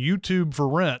was on YouTube for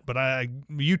rent, but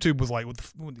YouTube was like, what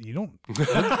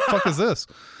the fuck is this?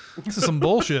 This is some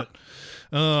bullshit.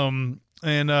 So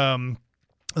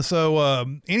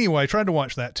anyway, I tried to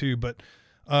watch that too, but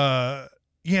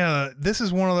yeah, this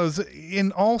is one of those.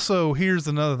 And also, here's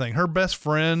another thing: her best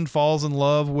friend falls in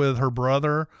love with her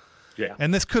brother. Yeah.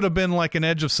 And this could have been like an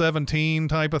Edge of 17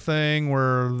 type of thing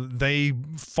where they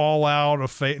fall out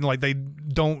of fate, like they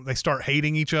start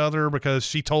hating each other because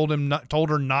she told her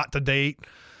not to date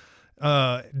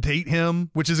him,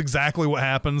 which is exactly what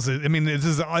happens. I mean, it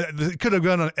could have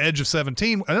gone on Edge of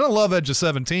 17. And I love Edge of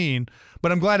 17,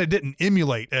 but I'm glad it didn't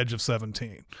emulate Edge of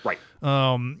 17. Right.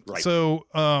 Right.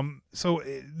 So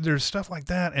there's stuff like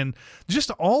that, and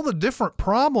just all the different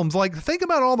problems. Like, think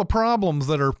about all the problems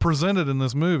that are presented in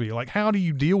this movie. Like, how do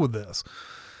you deal with this?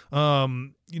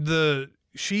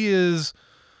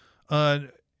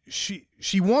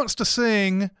 She wants to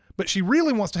sing, but she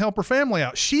really wants to help her family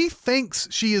out. She thinks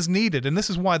she is needed, and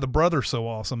this is why the brother's so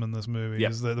awesome in this movie.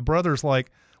 Yep. Is that the brother's like,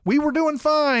 we were doing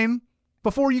fine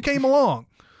before you came along.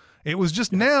 It was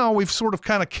just now we've sort of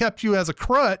kind of kept you as a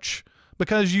crutch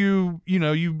because you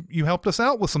helped us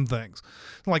out with some things.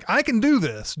 Like, I can do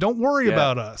this. Don't worry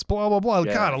about us. Blah blah blah.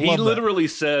 Yeah. God, I love he that. literally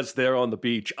says there on the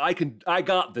beach, I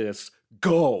got this.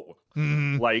 Go.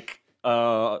 Mm-hmm. Like,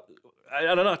 and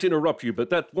not to interrupt you, but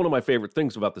that's one of my favorite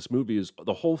things about this movie is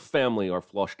the whole family are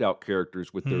flushed out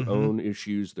characters with their own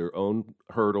issues, their own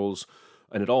hurdles,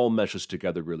 and it all meshes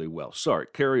together really well. Sorry,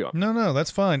 carry on. No,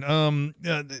 that's fine.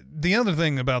 The other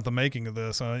thing about the making of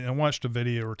this, I watched a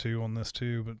video or two on this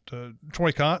too, but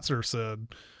Troy Kotsur said,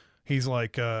 he's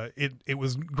like, it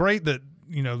was great that,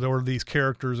 there were these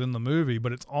characters in the movie,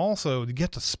 but it's also, you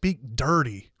get to speak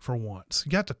dirty for once.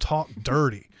 You got to talk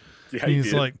dirty. Yeah, he's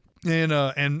he did. like, and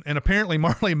apparently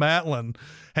Marlee Matlin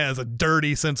has a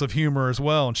dirty sense of humor as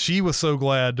well. And she was so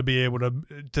glad to be able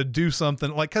to do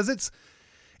something like, cause it's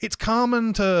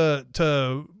common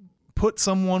to put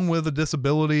someone with a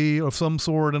disability of some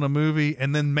sort in a movie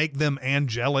and then make them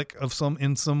angelic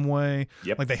in some way.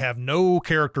 Yep. Like they have no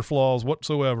character flaws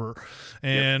whatsoever.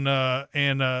 And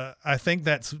I think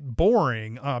that's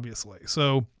boring, obviously.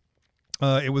 So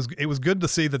it was good to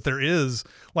see that there is,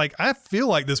 like, I feel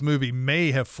like this movie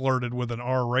may have flirted with an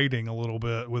R rating a little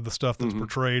bit with the stuff that's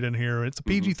portrayed in here. It's a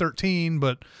PG-13,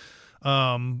 but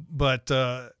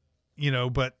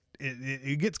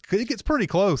it gets pretty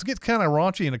close. It gets kind of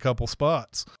raunchy in a couple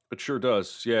spots. It sure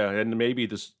does, yeah. And maybe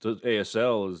the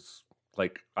ASL is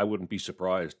like, I wouldn't be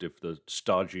surprised if the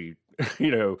stodgy,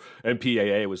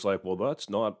 MPAA was like, well,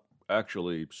 that's not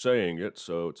actually saying it,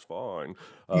 so it's fine.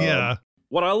 Yeah.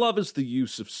 What I love is the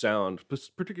use of sound,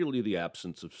 particularly the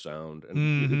absence of sound.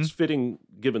 And it's fitting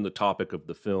given the topic of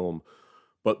the film.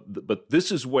 But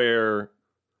this is where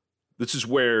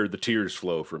the tears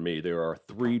flow for me. There are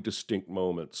 3 distinct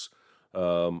moments.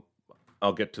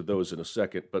 I'll get to those in a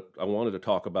second, but I wanted to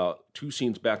talk about 2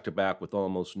 scenes back to back with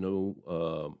almost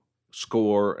no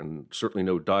score and certainly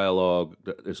no dialogue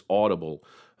that is audible.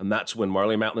 And that's when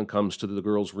Marlee Matlin comes to the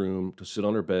girl's room to sit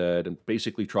on her bed and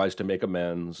basically tries to make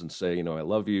amends and say, I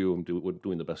love you, I'm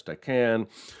doing the best I can.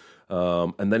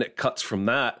 And then it cuts from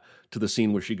that to the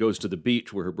scene where she goes to the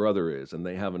beach where her brother is, and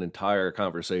they have an entire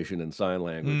conversation in sign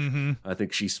language. Mm-hmm. I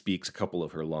think she speaks a couple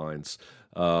of her lines.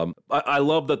 I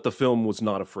love that the film was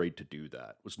not afraid to do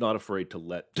that, was not afraid to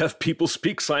let deaf people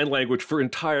speak sign language for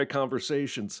entire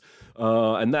conversations.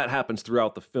 And that happens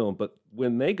throughout the film. But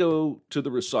when they go to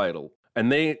the recital and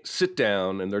they sit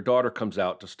down and their daughter comes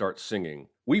out to start singing,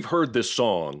 we've heard this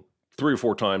song 3 or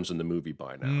 4 times in the movie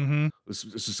by now. Mm-hmm. This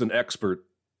is an expert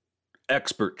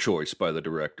choice by the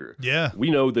director. Yeah.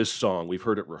 We know this song. We've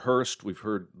heard it rehearsed. We've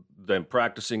heard them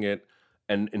practicing it.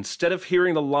 And instead of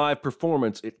hearing the live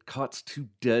performance, it cuts to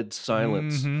dead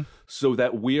silence so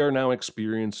that we are now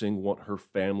experiencing what her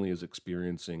family is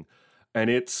experiencing. And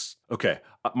it's, okay,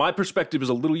 my perspective is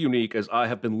a little unique as I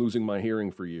have been losing my hearing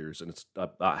for years and it's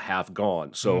half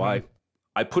gone. So I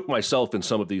put myself in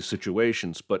some of these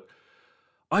situations, but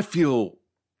I feel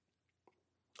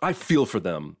for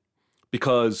them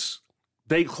because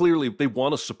they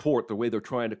want to support the way they're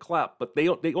trying to clap, but they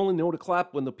only know to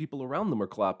clap when the people around them are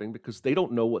clapping because they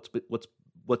don't know what's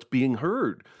being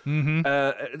heard.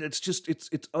 Mm-hmm.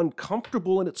 It's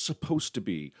uncomfortable, and it's supposed to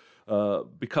be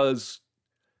because,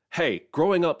 hey,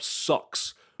 growing up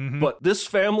sucks. Mm-hmm. But this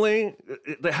family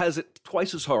it has it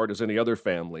twice as hard as any other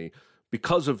family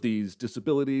because of these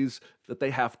disabilities that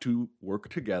they have to work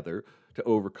together to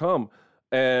overcome.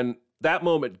 And that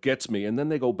moment gets me. And then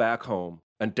they go back home.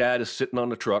 And Dad is sitting on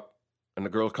the truck, and the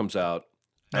girl comes out,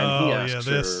 and he asks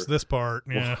her, this part,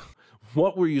 yeah.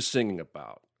 What were you singing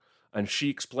about? And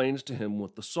she explains to him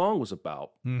what the song was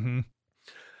about. Mm-hmm.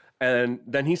 And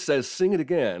then he says, sing it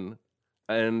again,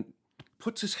 and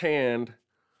puts his hand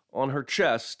on her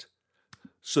chest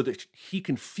so that he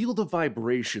can feel the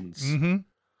vibrations. Mm-hmm.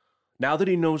 Now that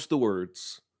he knows the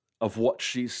words of what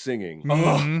she's singing.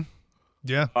 Mm-hmm.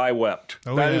 Yeah. I wept.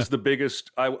 That is the biggest.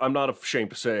 I'm not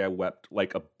ashamed to say I wept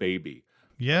like a baby.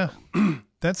 Yeah.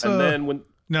 That's and then when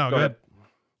go ahead.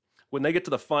 When they get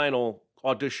to the final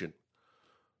audition,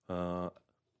 and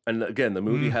again the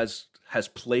movie has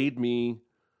played me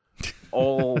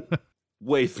all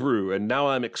way through, and now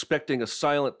I'm expecting a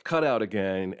silent cutout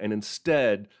again, and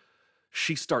instead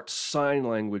she starts sign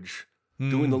language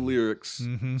doing the lyrics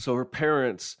so her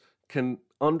parents can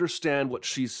understand what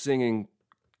she's singing.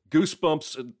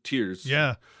 Goosebumps and tears.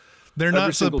 Yeah. They're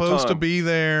not supposed to be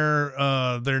there.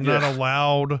 They're not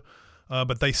allowed,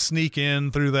 but they sneak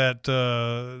in through that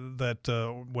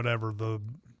whatever, what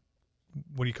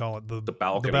do you call it? The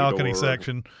balcony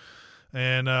section.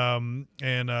 And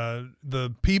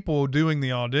the people doing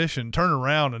the audition turn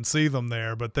around and see them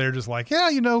there, but they're just like,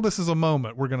 yeah, this is a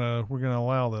moment. We're going to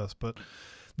allow this. But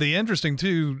the interesting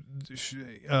too,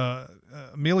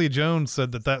 Amelia Jones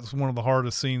said that that's one of the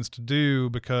hardest scenes to do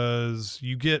because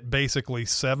you get basically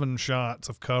 7 shots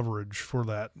of coverage for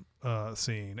that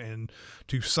scene, and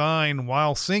to sign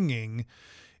while singing,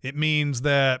 it means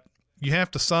that you have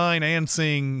to sign and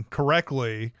sing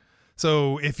correctly.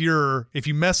 So if you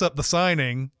mess up the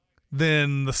signing,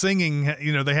 then the singing,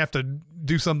 they have to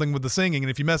do something with the singing.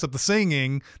 And if you mess up the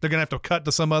singing, they're going to have to cut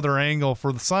to some other angle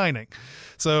for the signing.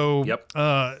 So,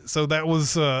 so that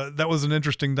was an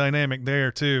interesting dynamic there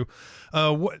too.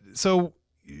 So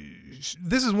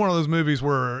this is one of those movies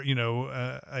where, an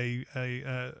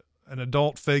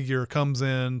adult figure comes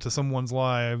into someone's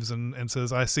lives and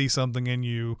says, I see something in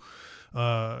you.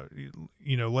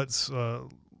 Let's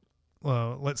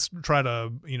try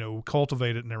to,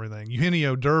 cultivate it and everything.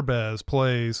 Eugenio Derbez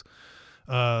plays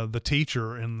the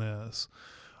teacher in this.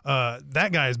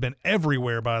 That guy has been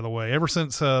everywhere, by the way, ever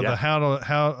since the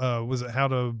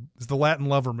the Latin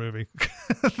Lover movie,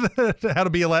 How to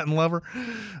Be a Latin Lover.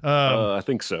 I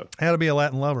think so. How to Be a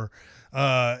Latin Lover.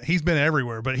 He's been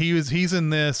everywhere, but he's in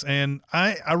this, and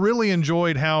I really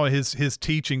enjoyed how his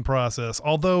teaching process.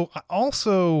 Although I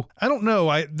don't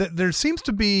know, there seems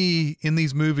to be in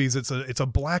these movies it's a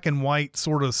black and white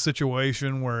sort of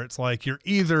situation where it's like you're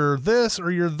either this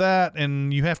or you're that,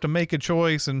 and you have to make a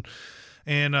choice. And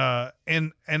I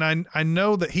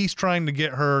know that he's trying to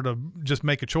get her to just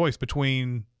make a choice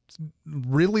between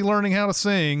really learning how to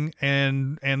sing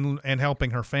and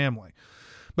helping her family.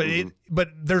 But but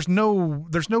there's no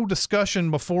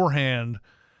discussion beforehand.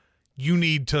 you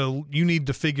need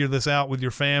to figure this out with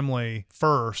your family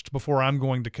first before I'm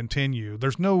going to continue.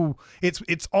 There's no,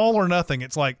 it's all or nothing.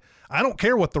 It's like, I don't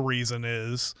care what the reason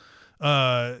is.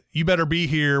 You better be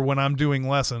here when I'm doing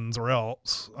lessons or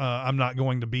else I'm not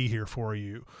going to be here for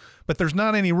you. But there's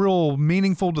not any real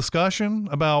meaningful discussion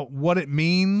about what it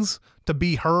means to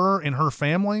be her and her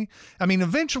family. I mean,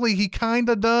 eventually he kind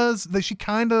of does. She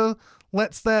kind of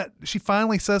lets that. She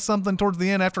finally says something towards the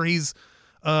end after he's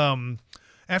not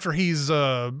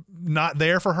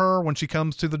there for her when she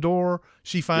comes to the door.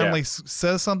 She finally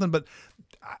says something. But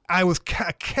I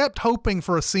kept hoping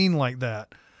for a scene like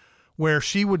that where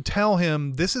she would tell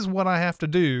him, "This is what I have to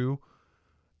do.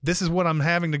 This is what I'm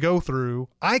having to go through.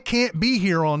 I can't be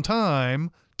here on time.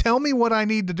 Tell me what I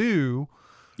need to do."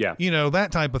 Yeah.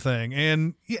 That type of thing.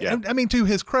 And I mean, to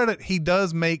his credit, he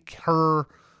does make her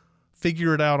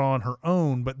figure it out on her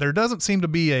own, but there doesn't seem to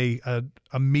be a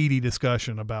meaty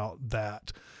discussion about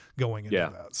that going into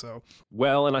that. So,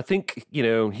 well, and I think,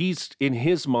 he's in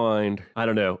his mind, I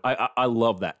don't know. I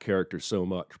love that character so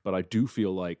much, but I do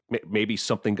feel like maybe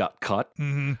something got cut.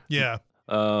 Mm-hmm. Yeah.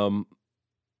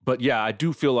 But yeah, I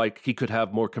do feel like he could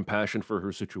have more compassion for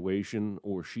her situation,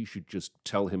 or she should just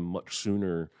tell him much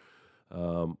sooner.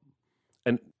 And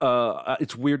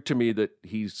it's weird to me that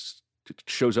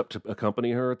shows up to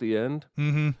accompany her at the end.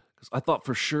 Mm-hmm. 'Cause I thought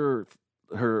for sure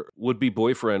her would-be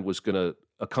boyfriend was going to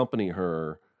accompany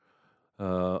her.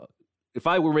 If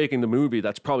I were making the movie,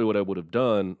 that's probably what I would have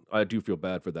done. I do feel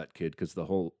bad for that kid because the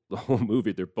whole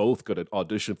movie, they're both going to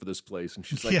audition for this place, and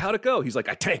she's like, "How'd it go?" He's like,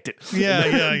 "I tanked it."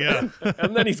 Yeah.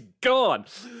 And then he's gone.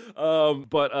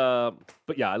 But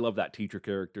yeah, I love that teacher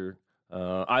character.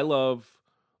 I love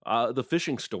the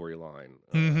fishing storyline.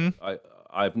 Mm-hmm.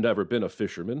 I've never been a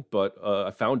fisherman, but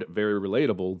I found it very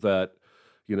relatable that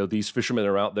these fishermen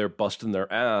are out there busting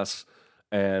their ass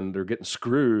and they're getting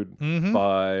screwed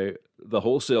by the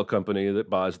wholesale company that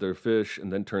buys their fish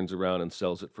and then turns around and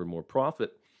sells it for more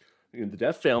profit. And the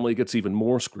Deaf family gets even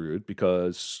more screwed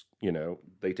because,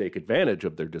 they take advantage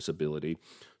of their disability.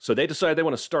 So they decide they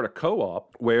want to start a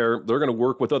co-op where they're going to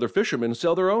work with other fishermen and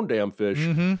sell their own damn fish.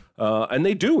 And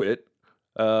they do it.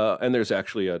 And there's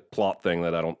actually a plot thing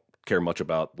that I don't care much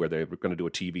about where they're going to do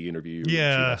a TV interview.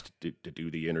 Yeah. She has to do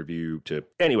the interview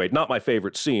anyway, not my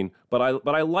favorite scene, but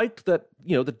I liked that,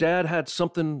 the dad had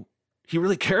something he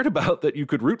really cared about that you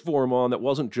could root for him on that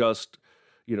wasn't just,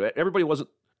 everybody wasn't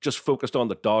just focused on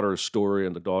the daughter's story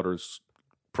and the daughter's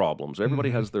problems.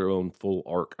 Everybody has their own full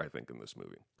arc, I think, in this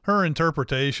movie. Her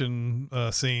interpretation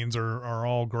scenes are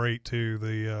all great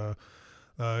too.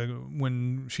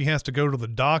 When she has to go to the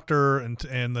doctor and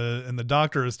the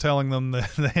doctor is telling them that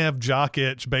they have jock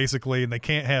itch basically and they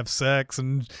can't have sex,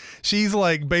 and she's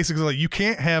like basically like, "You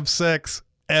can't have sex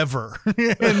ever."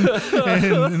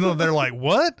 and they're like,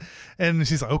 "What?" And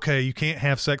she's like, "Okay, you can't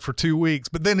have sex for 2 weeks."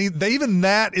 But then even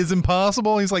that is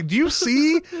impossible. He's like, "Do you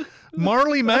see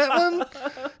Marlee Matlin?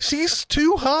 She's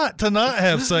too hot to not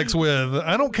have sex with.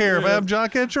 I don't care if I have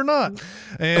jock itch or not."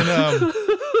 And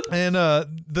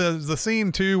the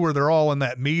scene too where they're all in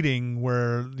that meeting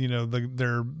where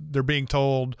they're being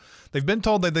told, they've been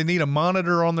told that they need a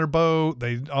monitor on their boat.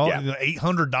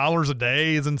 $800 a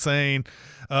day is insane.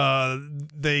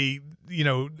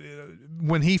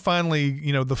 When he finally,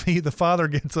 the father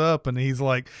gets up and he's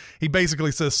like, he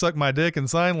basically says, "Suck my dick" in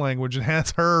sign language and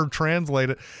has her translate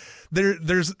it.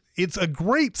 It's a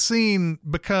great scene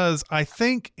because I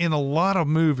think in a lot of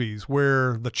movies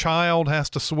where the child has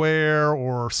to swear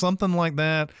or something like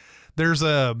that, there's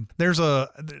a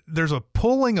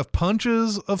pulling of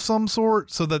punches of some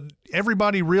sort so that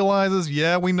everybody realizes,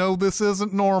 we know this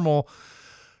isn't normal.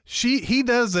 He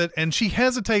does it and she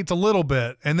hesitates a little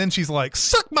bit and then she's like,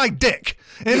 "Suck my dick,"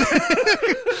 and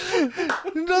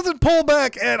doesn't pull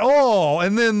back at all.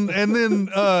 And then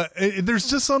there's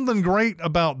just something great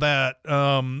about that.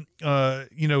 I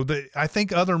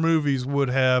think other movies would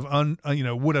have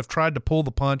tried to pull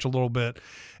the punch a little bit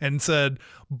and said,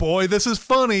 "Boy, this is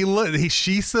funny.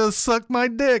 She says, 'Suck my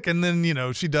dick,' and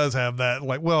then she does have that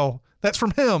like, well, that's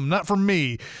from him, not from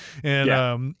me."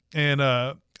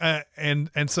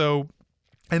 So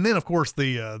then of course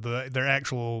their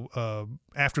actual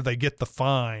after they get the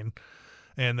fine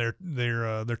and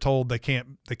they're told they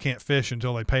can't fish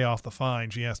until they pay off the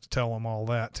fine, she has to tell them all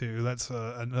that too. That's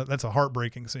a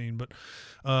heartbreaking scene,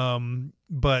 other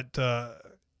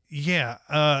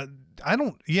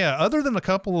than a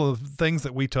couple of things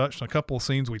that we touched, a couple of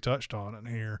scenes we touched on in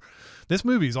here, this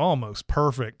movie's almost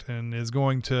perfect and is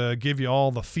going to give you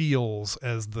all the feels,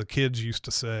 as the kids used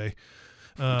to say.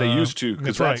 They used to,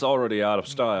 because that's already out of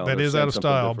style. That They're is saying out of something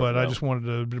style, different but I now. just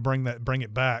wanted to bring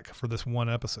it back for this one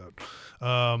episode.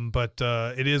 But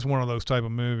it is one of those type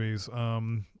of movies.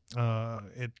 Both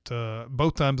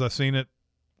times I've seen it,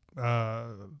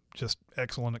 just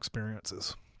excellent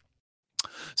experiences.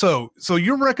 So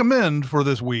your recommend for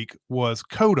this week was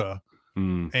Coda.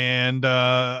 And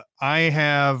I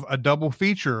have a double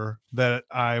feature that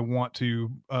I want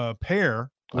to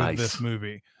pair with this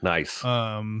movie. Nice.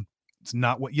 It's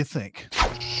not what you think.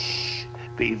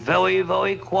 Be very,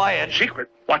 very quiet. Secret?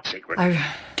 What secret? Our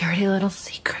dirty little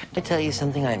secret. I tell you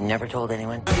something I've never told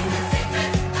anyone.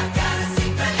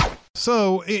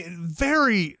 So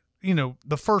the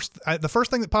first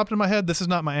thing that popped in my head, this is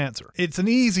not my answer. It's an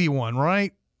easy one,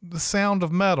 right? The Sound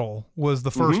of Metal was the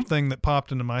first thing that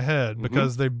popped into my head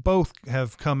because they both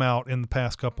have come out in the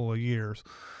past couple of years.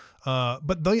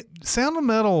 But the Sound of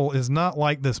Metal is not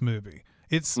like this movie.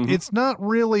 It's not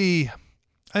really.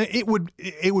 It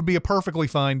would be a perfectly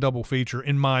fine double feature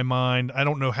in my mind. I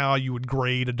don't know how you would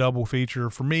grade a double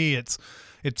feature. For me, it's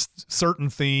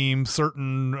certain themes,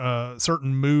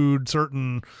 certain mood,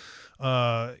 certain.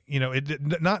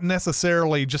 Not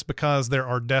necessarily just because there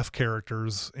are deaf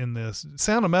characters in this.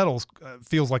 Sound of Metal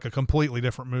feels like a completely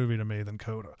different movie to me than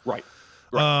Coda. Right.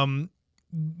 The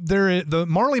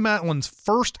Marlee Matlin's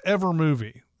first ever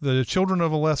movie, The Children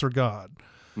of a Lesser God,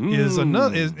 is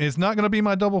not going to be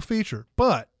my double feature,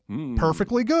 but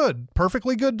perfectly good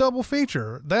double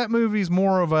feature. That movie's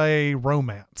more of a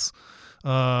romance.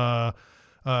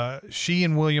 She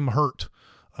and William Hurt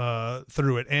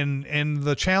through it, and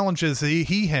the challenges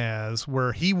he has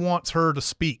where he wants her to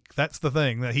speak. That's the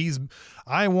thing, that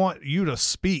I want you to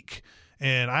speak,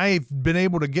 and I've been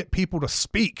able to get people to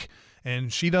speak,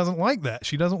 and she doesn't like that.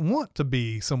 She doesn't want to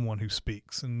be someone who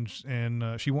speaks, and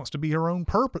she wants to be her own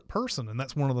person, and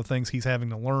that's one of the things he's having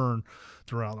to learn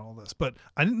throughout all this. But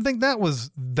I didn't think that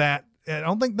was that. I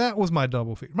don't think that was my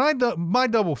double feature. My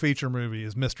double feature movie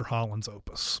is Mr. Holland's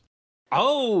Opus.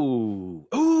 Oh,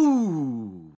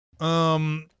 ooh.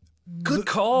 Good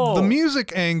call. The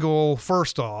music angle,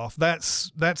 first off,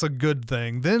 that's a good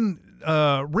thing. Then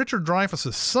Richard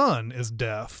Dreyfuss's son is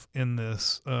deaf in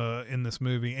this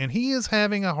movie, and he is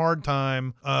having a hard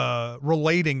time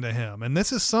relating to him. And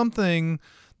this is something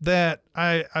that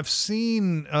I've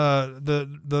seen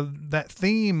that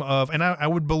theme of, and I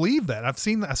would believe that. I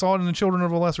saw it in The Children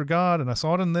of a Lesser God, and I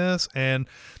saw it in this, and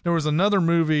there was another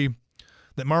movie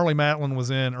that Marlee Matlin was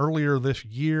in earlier this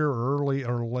year or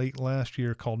late last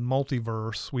year called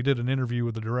Multiverse. We did an interview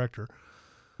with the director,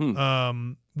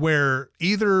 where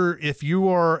either if you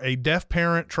are a deaf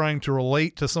parent trying to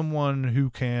relate to someone who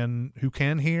can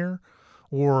hear,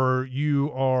 or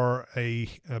you are a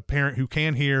parent who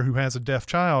can hear who has a deaf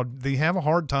child, they have a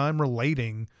hard time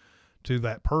relating to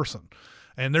that person.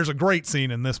 And there's a great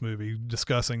scene in this movie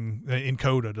discussing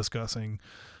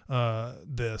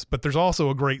this, but there's also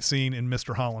a great scene in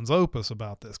Mr. Holland's Opus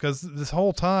about this, because this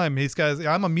whole time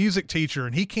I'm a music teacher,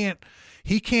 and he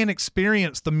can't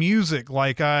experience the music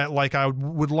like I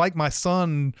would like my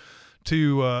son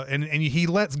to, and he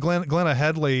lets Glenna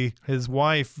Headley, his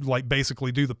wife, like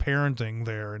basically do the parenting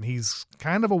there, and he's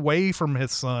kind of away from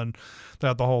his son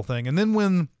throughout the whole thing. And then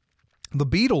when the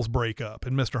Beatles break up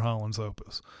in Mr. Holland's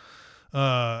Opus,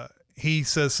 he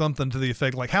says something to the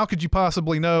effect like, how could you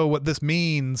possibly know what this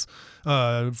means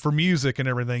for music and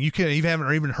everything? You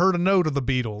haven't even heard a note of the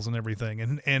Beatles and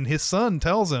everything. And his son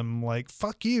tells him, like,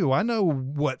 fuck you, I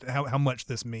know how much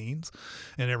this means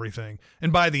and everything.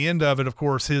 And by the end of it, of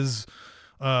course, his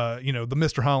the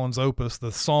Mr. Holland's Opus,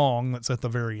 the song that's at the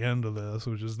very end of this,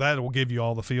 that will give you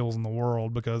all the feels in the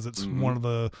world, because it's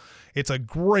it's a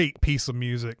great piece of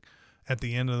music at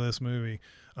the end of this movie.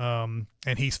 And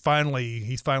he's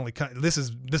finally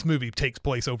this movie takes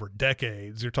place over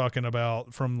decades. You're talking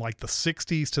about from like the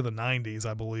 60s to the 90s,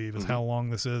 I believe, is how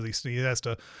long this is. He has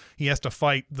to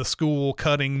fight the school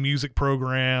cutting music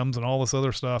programs and all this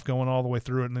other stuff going all the way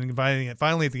through it. And then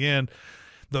finally at the end,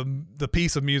 the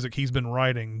piece of music he's been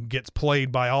writing gets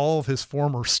played by all of his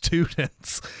former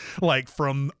students, like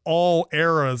from all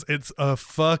eras. It's a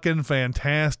fucking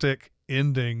fantastic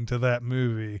ending to that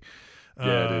movie.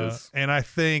 Yeah, it is. And I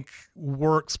think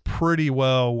works pretty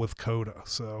well with Coda.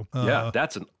 So yeah,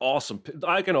 that's an awesome.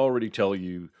 I can already tell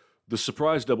you the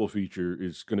surprise double feature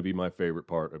is going to be my favorite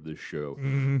part of this show,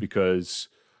 because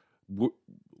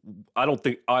I don't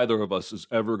think either of us is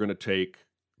ever going to take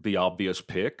the obvious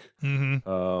pick.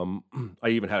 I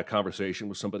even had a conversation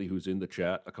with somebody who's in the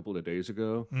chat a couple of days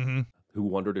ago who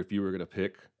wondered if you were going to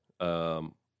pick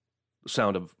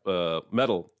Sound of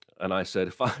Metal. And I said,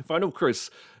 if I know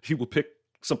Chris, he will pick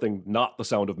something not the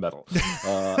sound of metal.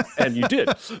 And you did.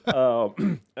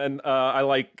 I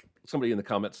like, somebody in the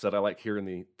comments said, I like hearing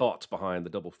the thoughts behind the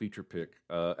double feature pick.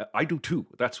 I do too.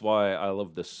 That's why I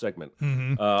love this segment.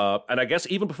 And I guess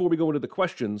even before we go into the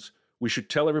questions, we should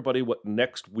tell everybody what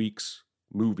next week's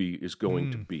movie is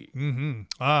going to be.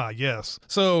 Yes.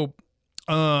 So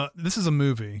this is a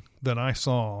movie that I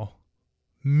saw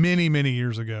many, many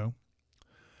years ago,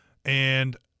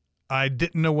 and I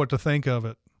didn't know what to think of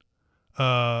it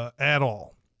at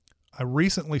all. I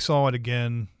recently saw it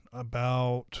again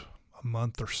about a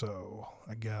month or so,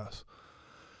 I guess.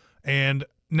 And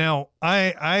now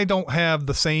I don't have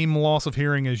the same loss of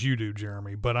hearing as you do,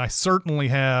 Jeremy, but I certainly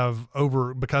have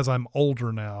because I'm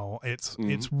older now. It's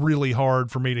really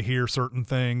hard for me to hear certain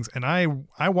things, and I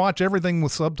watch everything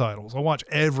with subtitles. I watch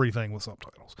everything with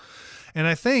subtitles. And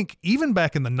I think even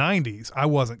back in the 90s, I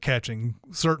wasn't catching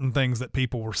certain things that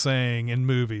people were saying in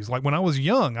movies. Like when I was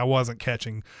young, I wasn't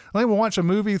catching. I watch a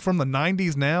movie from the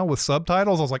 90s now with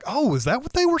subtitles. I was like, oh, is that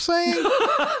what they were saying?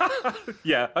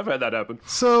 Yeah, I've had that happen.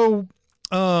 So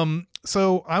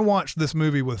I watched this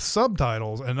movie with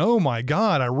subtitles, and oh my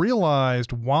God, I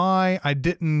realized why I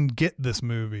didn't get this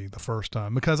movie the first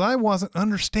time, because I wasn't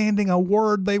understanding a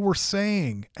word they were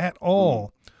saying at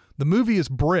all. The movie is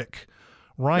Brick.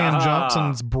 Ryan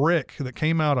Johnson's Brick, that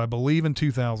came out, I believe, in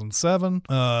 2007.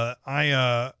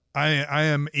 I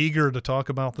am eager to talk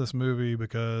about this movie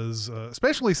because,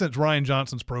 especially since Ryan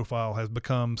Johnson's profile has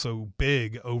become so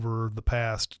big over the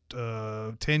past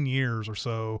 10 years or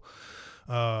so.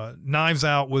 Knives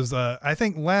Out was, I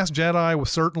think Last Jedi was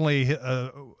certainly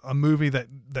a movie that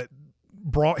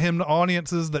brought him to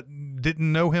audiences that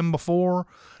didn't know him before.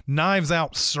 Knives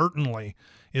Out certainly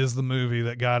is the movie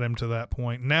that got him to that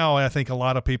point. Now I think a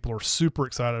lot of people are super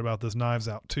excited about this Knives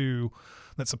Out 2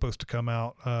 that's supposed to come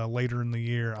out later in the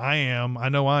year. I am,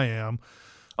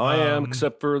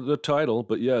 except for the title,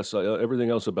 but yes, everything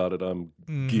else about it, I'm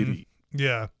giddy.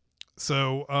 Yeah.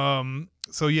 So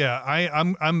yeah,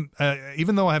 I'm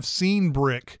even though I have seen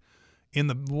Brick in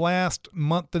the last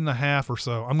month and a half or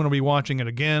so, I'm going to be watching it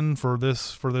again for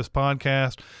this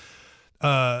podcast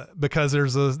because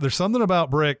there's something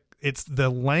about Brick. It's the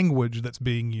language that's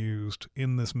being used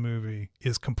in this movie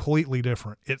is completely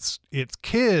different. It's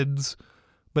kids,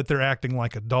 but they're acting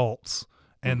like adults,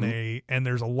 and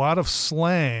there's a lot of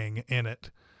slang in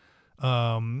it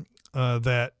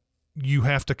that you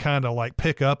have to kind of like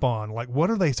pick up on. Like, what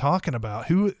are they talking about?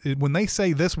 When they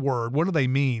say this word, what do they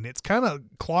mean? It's kind of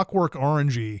Clockwork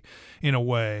Orangey in a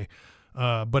way.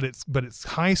 But it's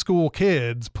high school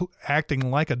kids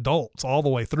acting like adults all the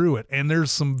way through it. And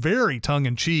there's some very tongue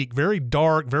in cheek, very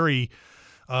dark, very,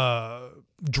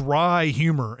 dry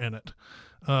humor in it.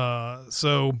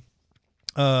 So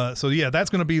yeah, that's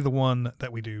going to be the one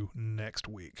that we do next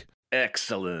week.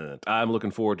 Excellent. I'm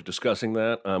looking forward to discussing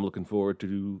that. I'm looking forward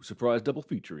to surprise double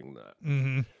featuring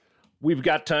that. We've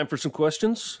got time for some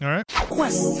questions. All right.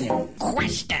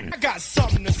 Question. I got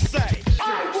something to say.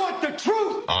 I want the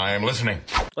truth. I'm listening.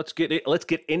 Let's get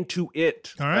into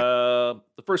it. All right.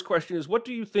 The first question is, what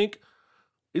do you think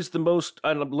is the most,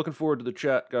 and I'm looking forward to the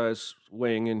chat guys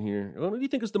weighing in here. What do you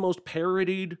think is the most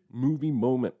parodied movie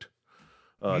moment?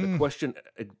 The question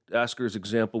asker's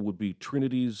example would be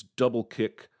Trinity's double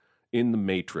kick in The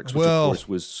Matrix, which of course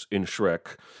was in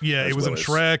Shrek. Yeah, it was in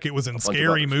Shrek. It was in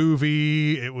Scary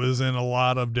Movie. It was in a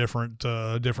lot of different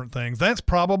things. That's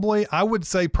I would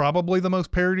say probably the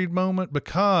most parodied moment,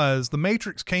 because The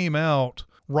Matrix came out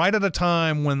right at a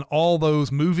time when all those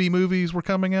movies were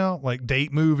coming out, like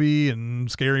Date Movie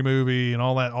and Scary Movie and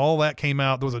all that came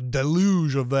out. There was a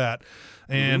deluge of that.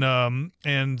 And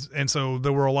and so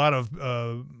there were a lot of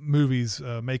movies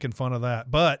making fun of that.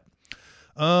 But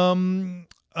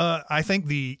I think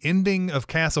the ending of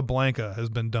Casablanca has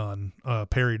been done,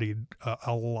 parodied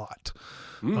a lot.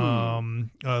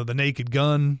 The Naked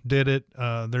Gun did it.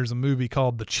 There's a movie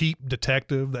called The Cheap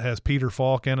Detective that has Peter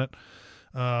Falk in it.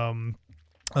 It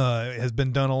has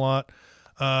been done a lot.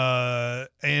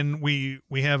 And we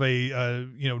have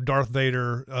a Darth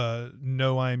Vader,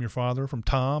 No, I Am Your Father from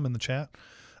Tom in the chat.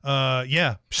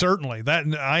 Yeah, certainly that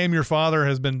I Am Your Father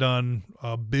has been done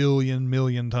a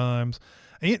million times.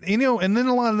 And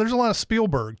then there's a lot of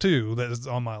Spielberg too that is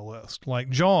on my list, like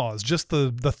Jaws. Just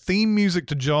the theme music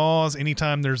to Jaws.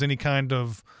 Anytime there's any kind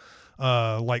of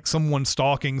like someone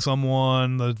stalking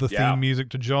someone, the theme music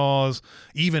to Jaws.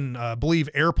 Even I believe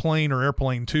Airplane or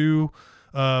Airplane 2,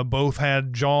 both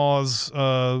had Jaws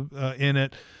in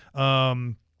it.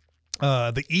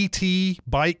 The E.T.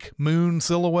 bike moon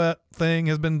silhouette thing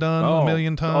has been done a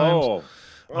million times.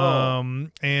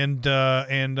 And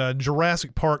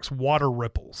Jurassic Park's water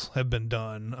ripples have been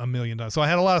done 1 million times. So I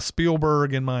had a lot of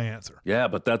Spielberg in my answer. Yeah,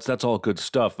 but that's all good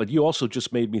stuff. But you also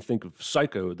just made me think of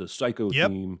Psycho. The Psycho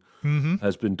theme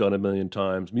has been done 1 million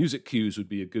times. Music cues would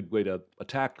be a good way to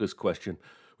attack this question,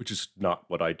 which is not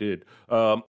what I did.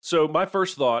 So my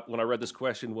first thought when I read this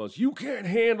question was, you can't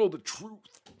handle the truth.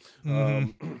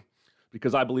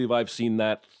 Because I believe I've seen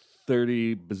that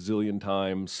 30 bazillion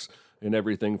times in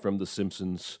everything from The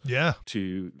Simpsons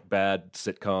to bad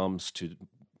sitcoms to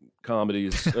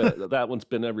comedies. That one's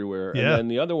been everywhere. Yeah. And then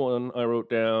the other one I wrote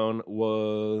down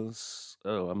was,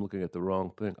 I'm looking at the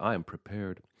wrong thing. I am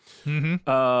prepared.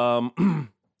 The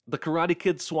Karate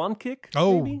Kid Swan Kick,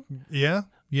 maybe? Yeah.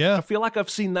 Yeah. I feel like I've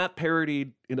seen that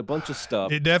parodied in a bunch of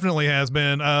stuff. It definitely has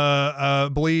been. I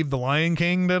believe The Lion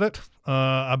King did it.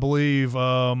 I believe,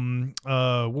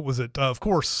 what was it? Of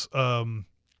course,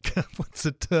 what's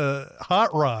it?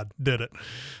 Hot Rod did it.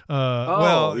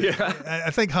 I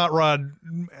think Hot Rod,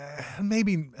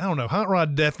 maybe, I don't know. Hot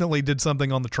Rod definitely did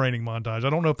something on the training montage. I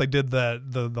don't know if they did that,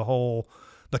 the whole,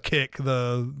 the kick,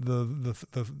 the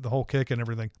whole kick and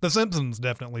everything. The Simpsons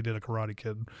definitely did a Karate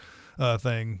Kid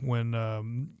thing when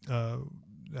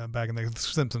back in the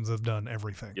Simpsons have done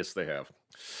everything. Yes, they have.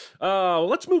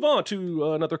 Let's move on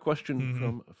to another question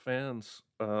from fans.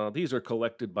 These are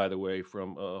collected, by the way,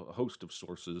 from a host of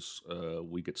sources.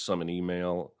 We get some in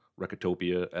email,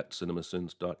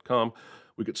 recotopia@cinemasins.com.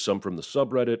 We get some from the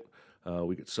subreddit.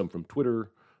 We get some from Twitter.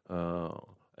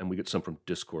 And we get some from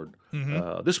Discord.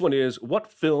 This one is,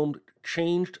 what film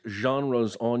changed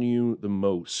genres on you the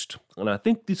most? And I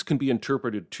think this can be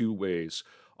interpreted two ways.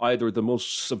 Either the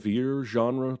most severe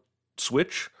genre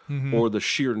switch or the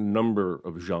sheer number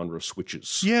of genre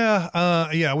switches.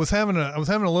 I was having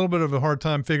a little bit of a hard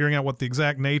time figuring out what the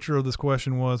exact nature of this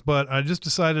question was, but I just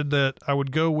decided that I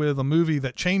would go with a movie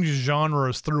that changes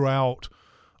genres throughout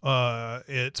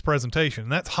its presentation.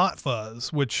 And that's Hot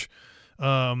Fuzz, which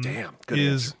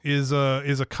is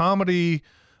a comedy.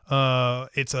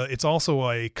 It's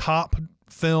also a cop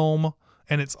film,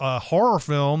 and it's a horror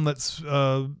film that's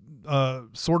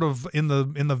sort of in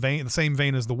the same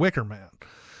vein as The Wicker Man.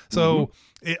 So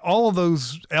all of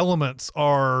those elements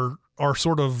are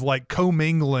sort of like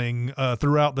commingling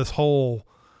throughout this whole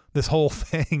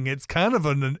thing. It's kind of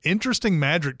an interesting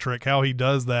magic trick how he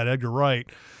does that, Edgar Wright,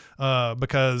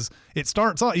 because it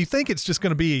starts off, you think it's just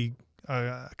going to be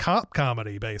a cop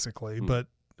comedy basically, but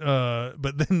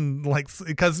then, like,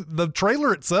 because the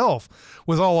trailer itself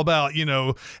was all about,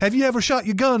 have you ever shot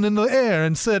your gun in the air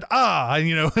and said ah,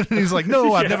 and and he's like,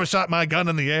 no, I've never shot my gun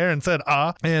in the air and said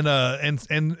ah, and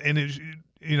it,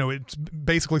 it's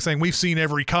basically saying we've seen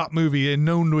every cop movie and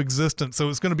known to existence, so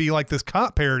it's going to be like this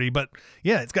cop parody, but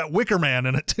yeah, it's got Wicker Man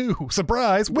in it too.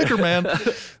 Surprise, Wicker Man.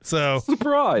 So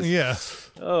surprise, yeah.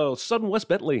 Oh, sudden Wes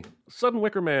Bentley, sudden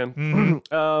Wicker Man.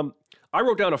 I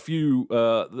wrote down a few.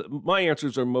 My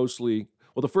answers are mostly,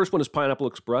 well, the first one is Pineapple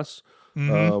Express,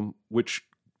 which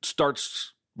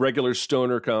starts regular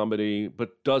stoner comedy,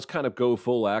 but does kind of go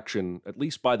full action, at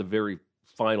least by the very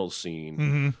final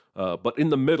scene. But in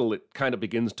the middle, it kind of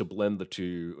begins to blend the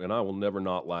two, and I will never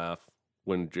not laugh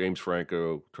when James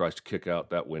Franco tries to kick out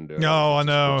that window. No, I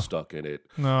know. Stuck in it.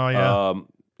 Oh, yeah.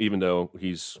 Even though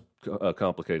he's a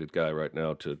complicated guy right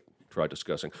now to try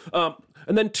discussing.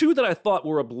 And then two that I thought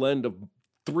were a blend of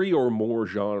 3 or more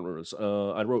genres.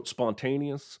 I wrote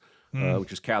Spontaneous,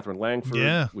 which is Catherine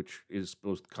Langford, which is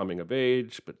both coming of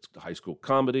age, but it's a high school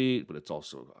comedy, but it's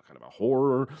also kind of a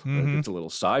horror. It's a little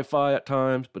sci-fi at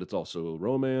times, but it's also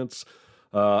romance.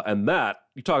 And that,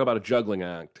 you talk about a juggling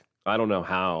act. I don't know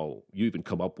how you even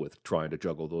come up with trying to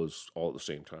juggle those all at the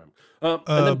same time.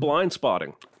 And then Blind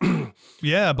Spotting.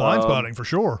 Yeah, Blind Spotting for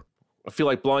sure. I feel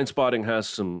like Blind Spotting has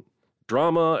some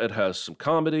drama. It has some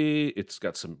comedy. It's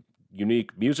got some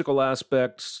unique musical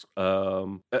aspects.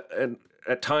 And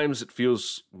at times it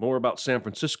feels more about San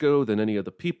Francisco than any of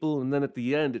the people. And then at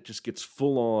the end, it just gets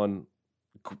full on,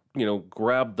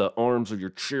 grab the arms of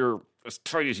your chair as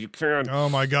tight as you can. Oh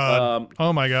my God.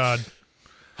 Oh my God.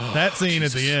 That scene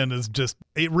at the end is just,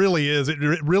 it really is. It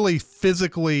really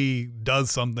physically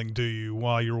does something to you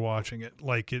while you're watching it.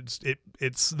 Like it's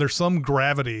there's some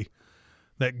gravity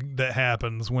that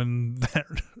happens when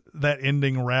that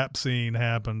ending rap scene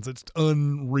happens. It's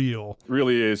unreal. It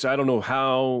really is. I don't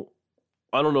know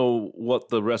what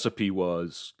the recipe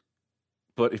was,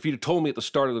 but if you'd told me at the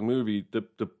start of the movie,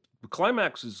 the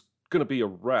climax is going to be a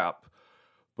rap,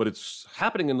 but it's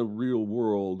happening in the real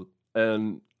world,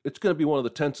 and it's going to be one of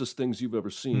the tensest things you've ever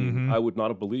seen, I would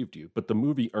not have believed you. But the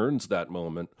movie earns that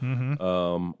moment.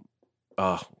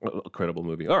 Incredible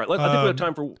movie. All right, I think we have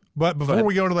time for... But before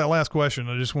we go to that last question,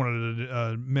 I just wanted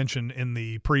to mention in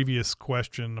the previous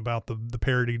question about the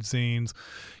parodied scenes,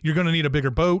 you're going to need a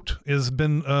bigger boat has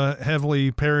been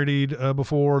heavily parodied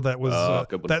before. That was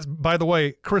that's, by the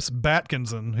way, Chris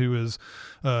Batkinson, who is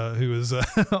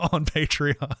on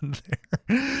Patreon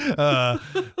there,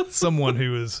 someone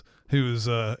who is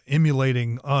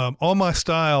emulating all my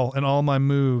style and all my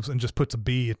moves and just puts a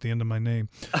B at the end of my name.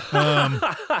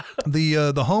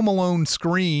 The Home Alone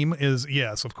scream is,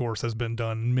 yes, of course, has been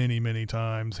done many, many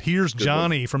times. Here's Good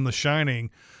Johnny one. From The Shining.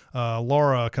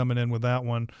 Laura coming in with that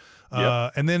one.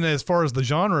 Yep. And then as far as the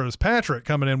genres, Patrick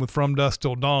coming in with From Dusk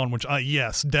Till Dawn, which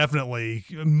yes, definitely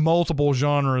multiple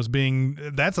genres being,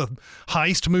 that's a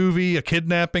heist movie, a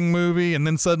kidnapping movie, and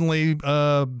then suddenly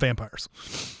vampires.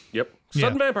 Yep.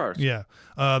 Sudden vampires. Yeah.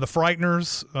 The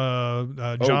Frighteners.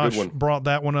 Josh brought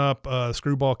that one up.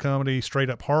 Screwball comedy, straight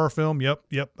up horror film. Yep.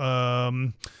 So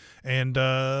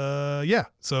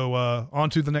on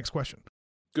to the next question.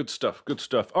 Good stuff.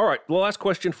 All right. The last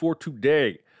question for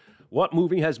today. What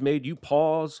movie has made you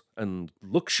pause and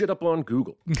look shit up on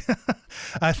Google?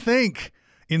 I think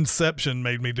Inception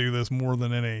made me do this more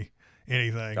than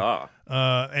anything.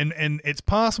 And it's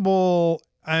possible.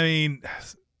 I mean,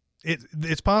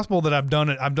 it's possible that I've done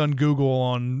it. I've done Google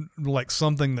on like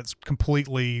something that's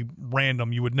completely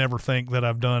random. You would never think that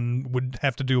would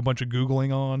have to do a bunch of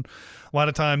Googling on. A lot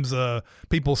of times,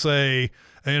 people say,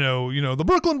 the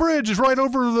Brooklyn Bridge is right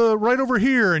over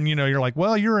here. And, you're like,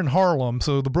 well, you're in Harlem,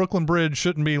 so the Brooklyn Bridge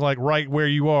shouldn't be like right where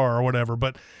you are or whatever.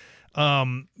 But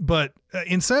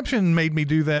Inception made me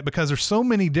do that because there's so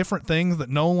many different things that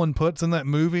Nolan puts in that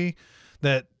movie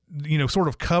that, sort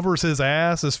of covers his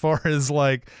ass as far as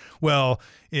like, well,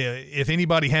 if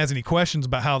anybody has any questions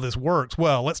about how this works,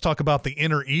 well, let's talk about the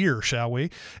inner ear, shall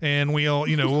we? And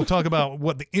we'll talk about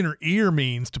what the inner ear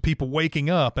means to people waking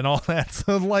up and all that.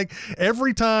 So like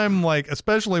every time, like,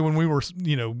 especially when we were,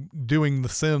 doing the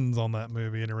sins on that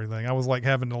movie and everything, I was like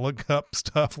having to look up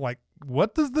stuff like,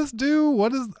 what does this do?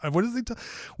 What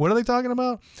are they talking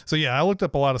about? So yeah, I looked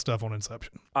up a lot of stuff on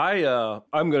Inception.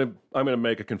 I'm gonna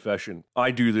make a confession.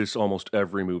 I do this almost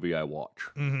every movie I watch.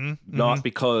 Not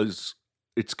because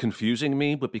it's confusing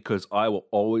me, but because I will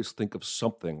always think of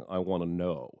something I want to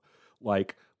know.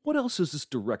 Like, what else has this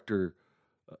director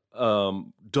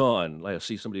done? I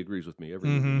see somebody agrees with me. Every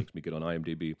movie makes me get on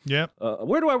IMDb. Yeah.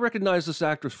 Where do I recognize this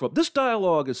actress from? This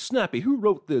dialogue is snappy. Who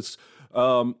wrote this?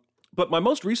 But my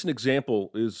most recent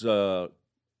example is a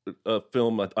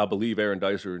film I believe Aaron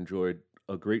Dicer enjoyed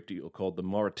a great deal called The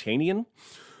Mauritanian.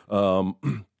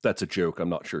 That's a joke. I'm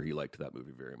not sure he liked that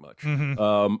movie very much.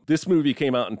 This movie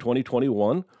came out in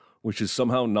 2021, which is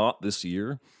somehow not this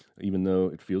year, even though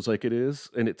it feels like it is.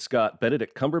 And it's got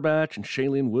Benedict Cumberbatch and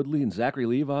Shailene Woodley and Zachary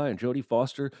Levi and Jodie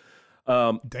Foster.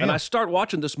 And I start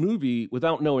watching this movie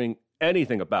without knowing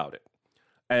anything about it.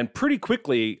 And pretty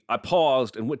quickly, I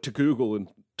paused and went to Google and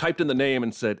typed in the name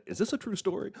and said, is this a true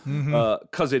story?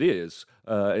 Because it is.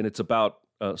 And it's about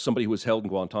somebody who was held in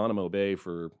Guantanamo Bay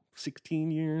for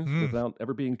 16 years without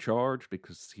ever being charged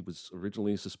because he was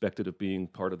originally suspected of being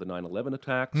part of the 9/11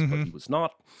 attacks, but he was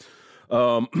not.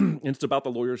 And it's about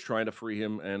the lawyers trying to free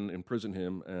him and imprison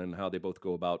him and how they both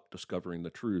go about discovering the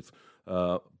truth.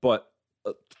 But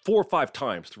 4 or 5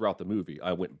 times throughout the movie,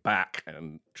 I went back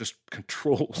and just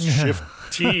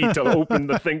Control-Shift-T to open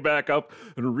the thing back up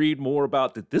and read more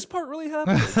about, did this part really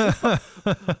happen?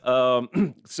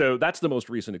 So that's the most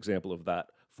recent example of that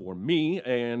for me.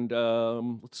 And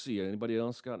let's see, anybody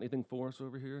else got anything for us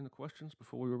over here in the questions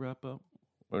before we wrap up?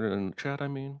 Or in the chat, I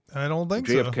mean? I don't think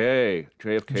JFK. so.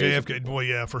 JFK, boy,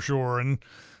 yeah, for sure. And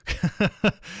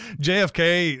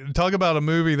JFK, talk about a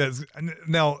movie that's...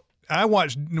 Now, I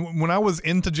watched when I was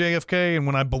into JFK and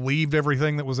when I believed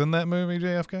everything that was in that movie,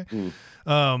 JFK.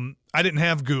 I didn't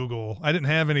have Google. I didn't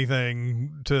have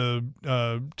anything to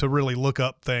really look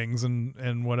up things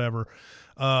and whatever.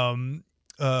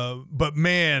 But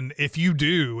man, if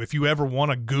you ever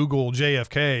want to Google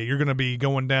JFK, you're going to be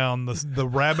going down the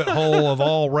rabbit hole of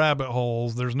all rabbit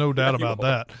holes. There's no doubt about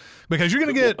that, because you're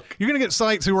going to get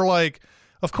sites who are like,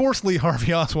 of course Lee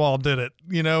Harvey Oswald did it,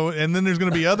 and then there's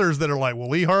going to be others that are like, well,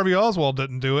 Lee Harvey Oswald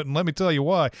didn't do it, and let me tell you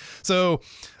why. So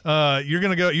you're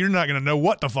not going to know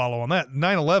what to follow on that.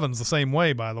 9/11's the same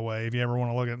way, by the way. If you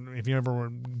ever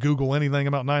Google anything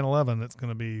about 9/11, it's going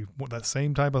to be that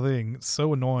same type of thing. It's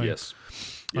so annoying. Yes.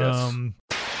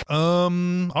 All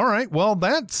right. Well,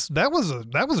 that was a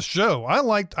show.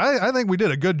 I think we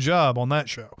did a good job on that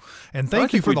show. And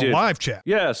thank you for the live chat.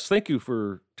 Yes, thank you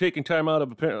for taking time out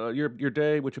of your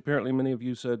day, which apparently many of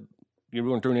you said You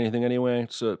weren't doing anything anyway,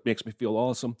 so it makes me feel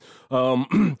awesome.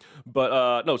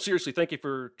 But no, seriously, thank you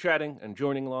for chatting and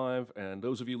joining live. And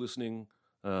those of you listening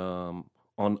on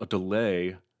a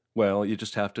delay, well, you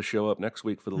just have to show up next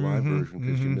week for the live version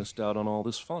because you missed out on all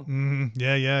this fun.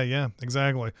 Yeah,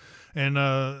 exactly.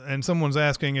 And someone's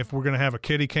asking if we're going to have a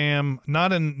kitty cam.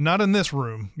 Not in this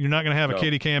room. You're not going to have a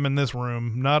kitty cam in this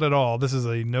room. Not at all. This is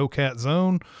a no cat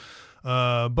zone.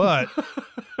 But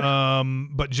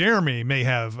Jeremy may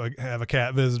have a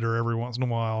cat visitor every once in a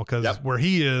while because where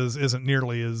he doesn't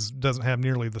have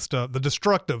nearly the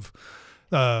destructive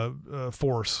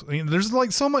force. I mean, there's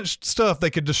like so much stuff they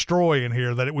could destroy in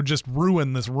here that it would just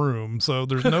ruin this room. So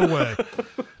there's no way,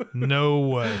 no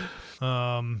way.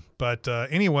 But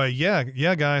anyway,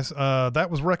 yeah, guys, that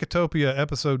was Recotopia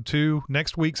episode 2.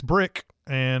 Next week's Brick,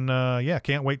 and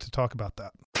can't wait to talk about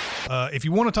that. If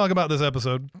you want to talk about this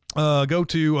episode, go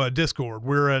to Discord.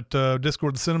 We're at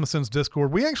Discord, the CinemaSins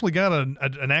Discord. We actually got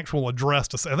an actual address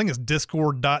to say. I think it's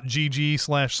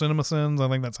discord.gg/CinemaSins. I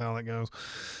think that's how that goes.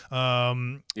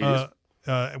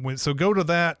 So go to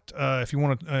that if you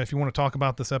want to talk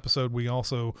about this episode. We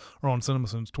also are on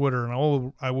CinemaSins Twitter, and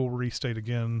I will restate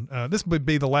again. This would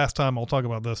be the last time I'll talk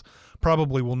about this.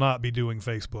 Probably will not be doing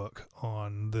Facebook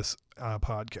on this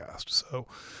podcast. So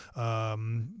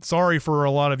sorry for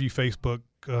a lot of you Facebook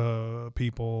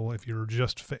people. If you're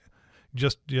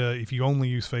if you only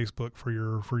use Facebook for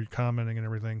your commenting and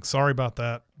everything, sorry about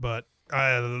that. But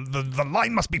the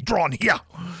line must be drawn here.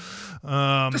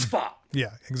 This far.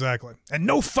 Yeah, exactly. And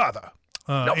no further.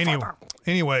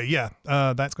 Anyway,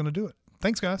 that's going to do it.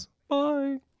 Thanks, guys.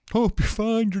 Bye. Hope you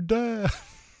find your dad.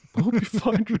 I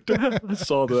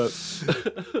saw that.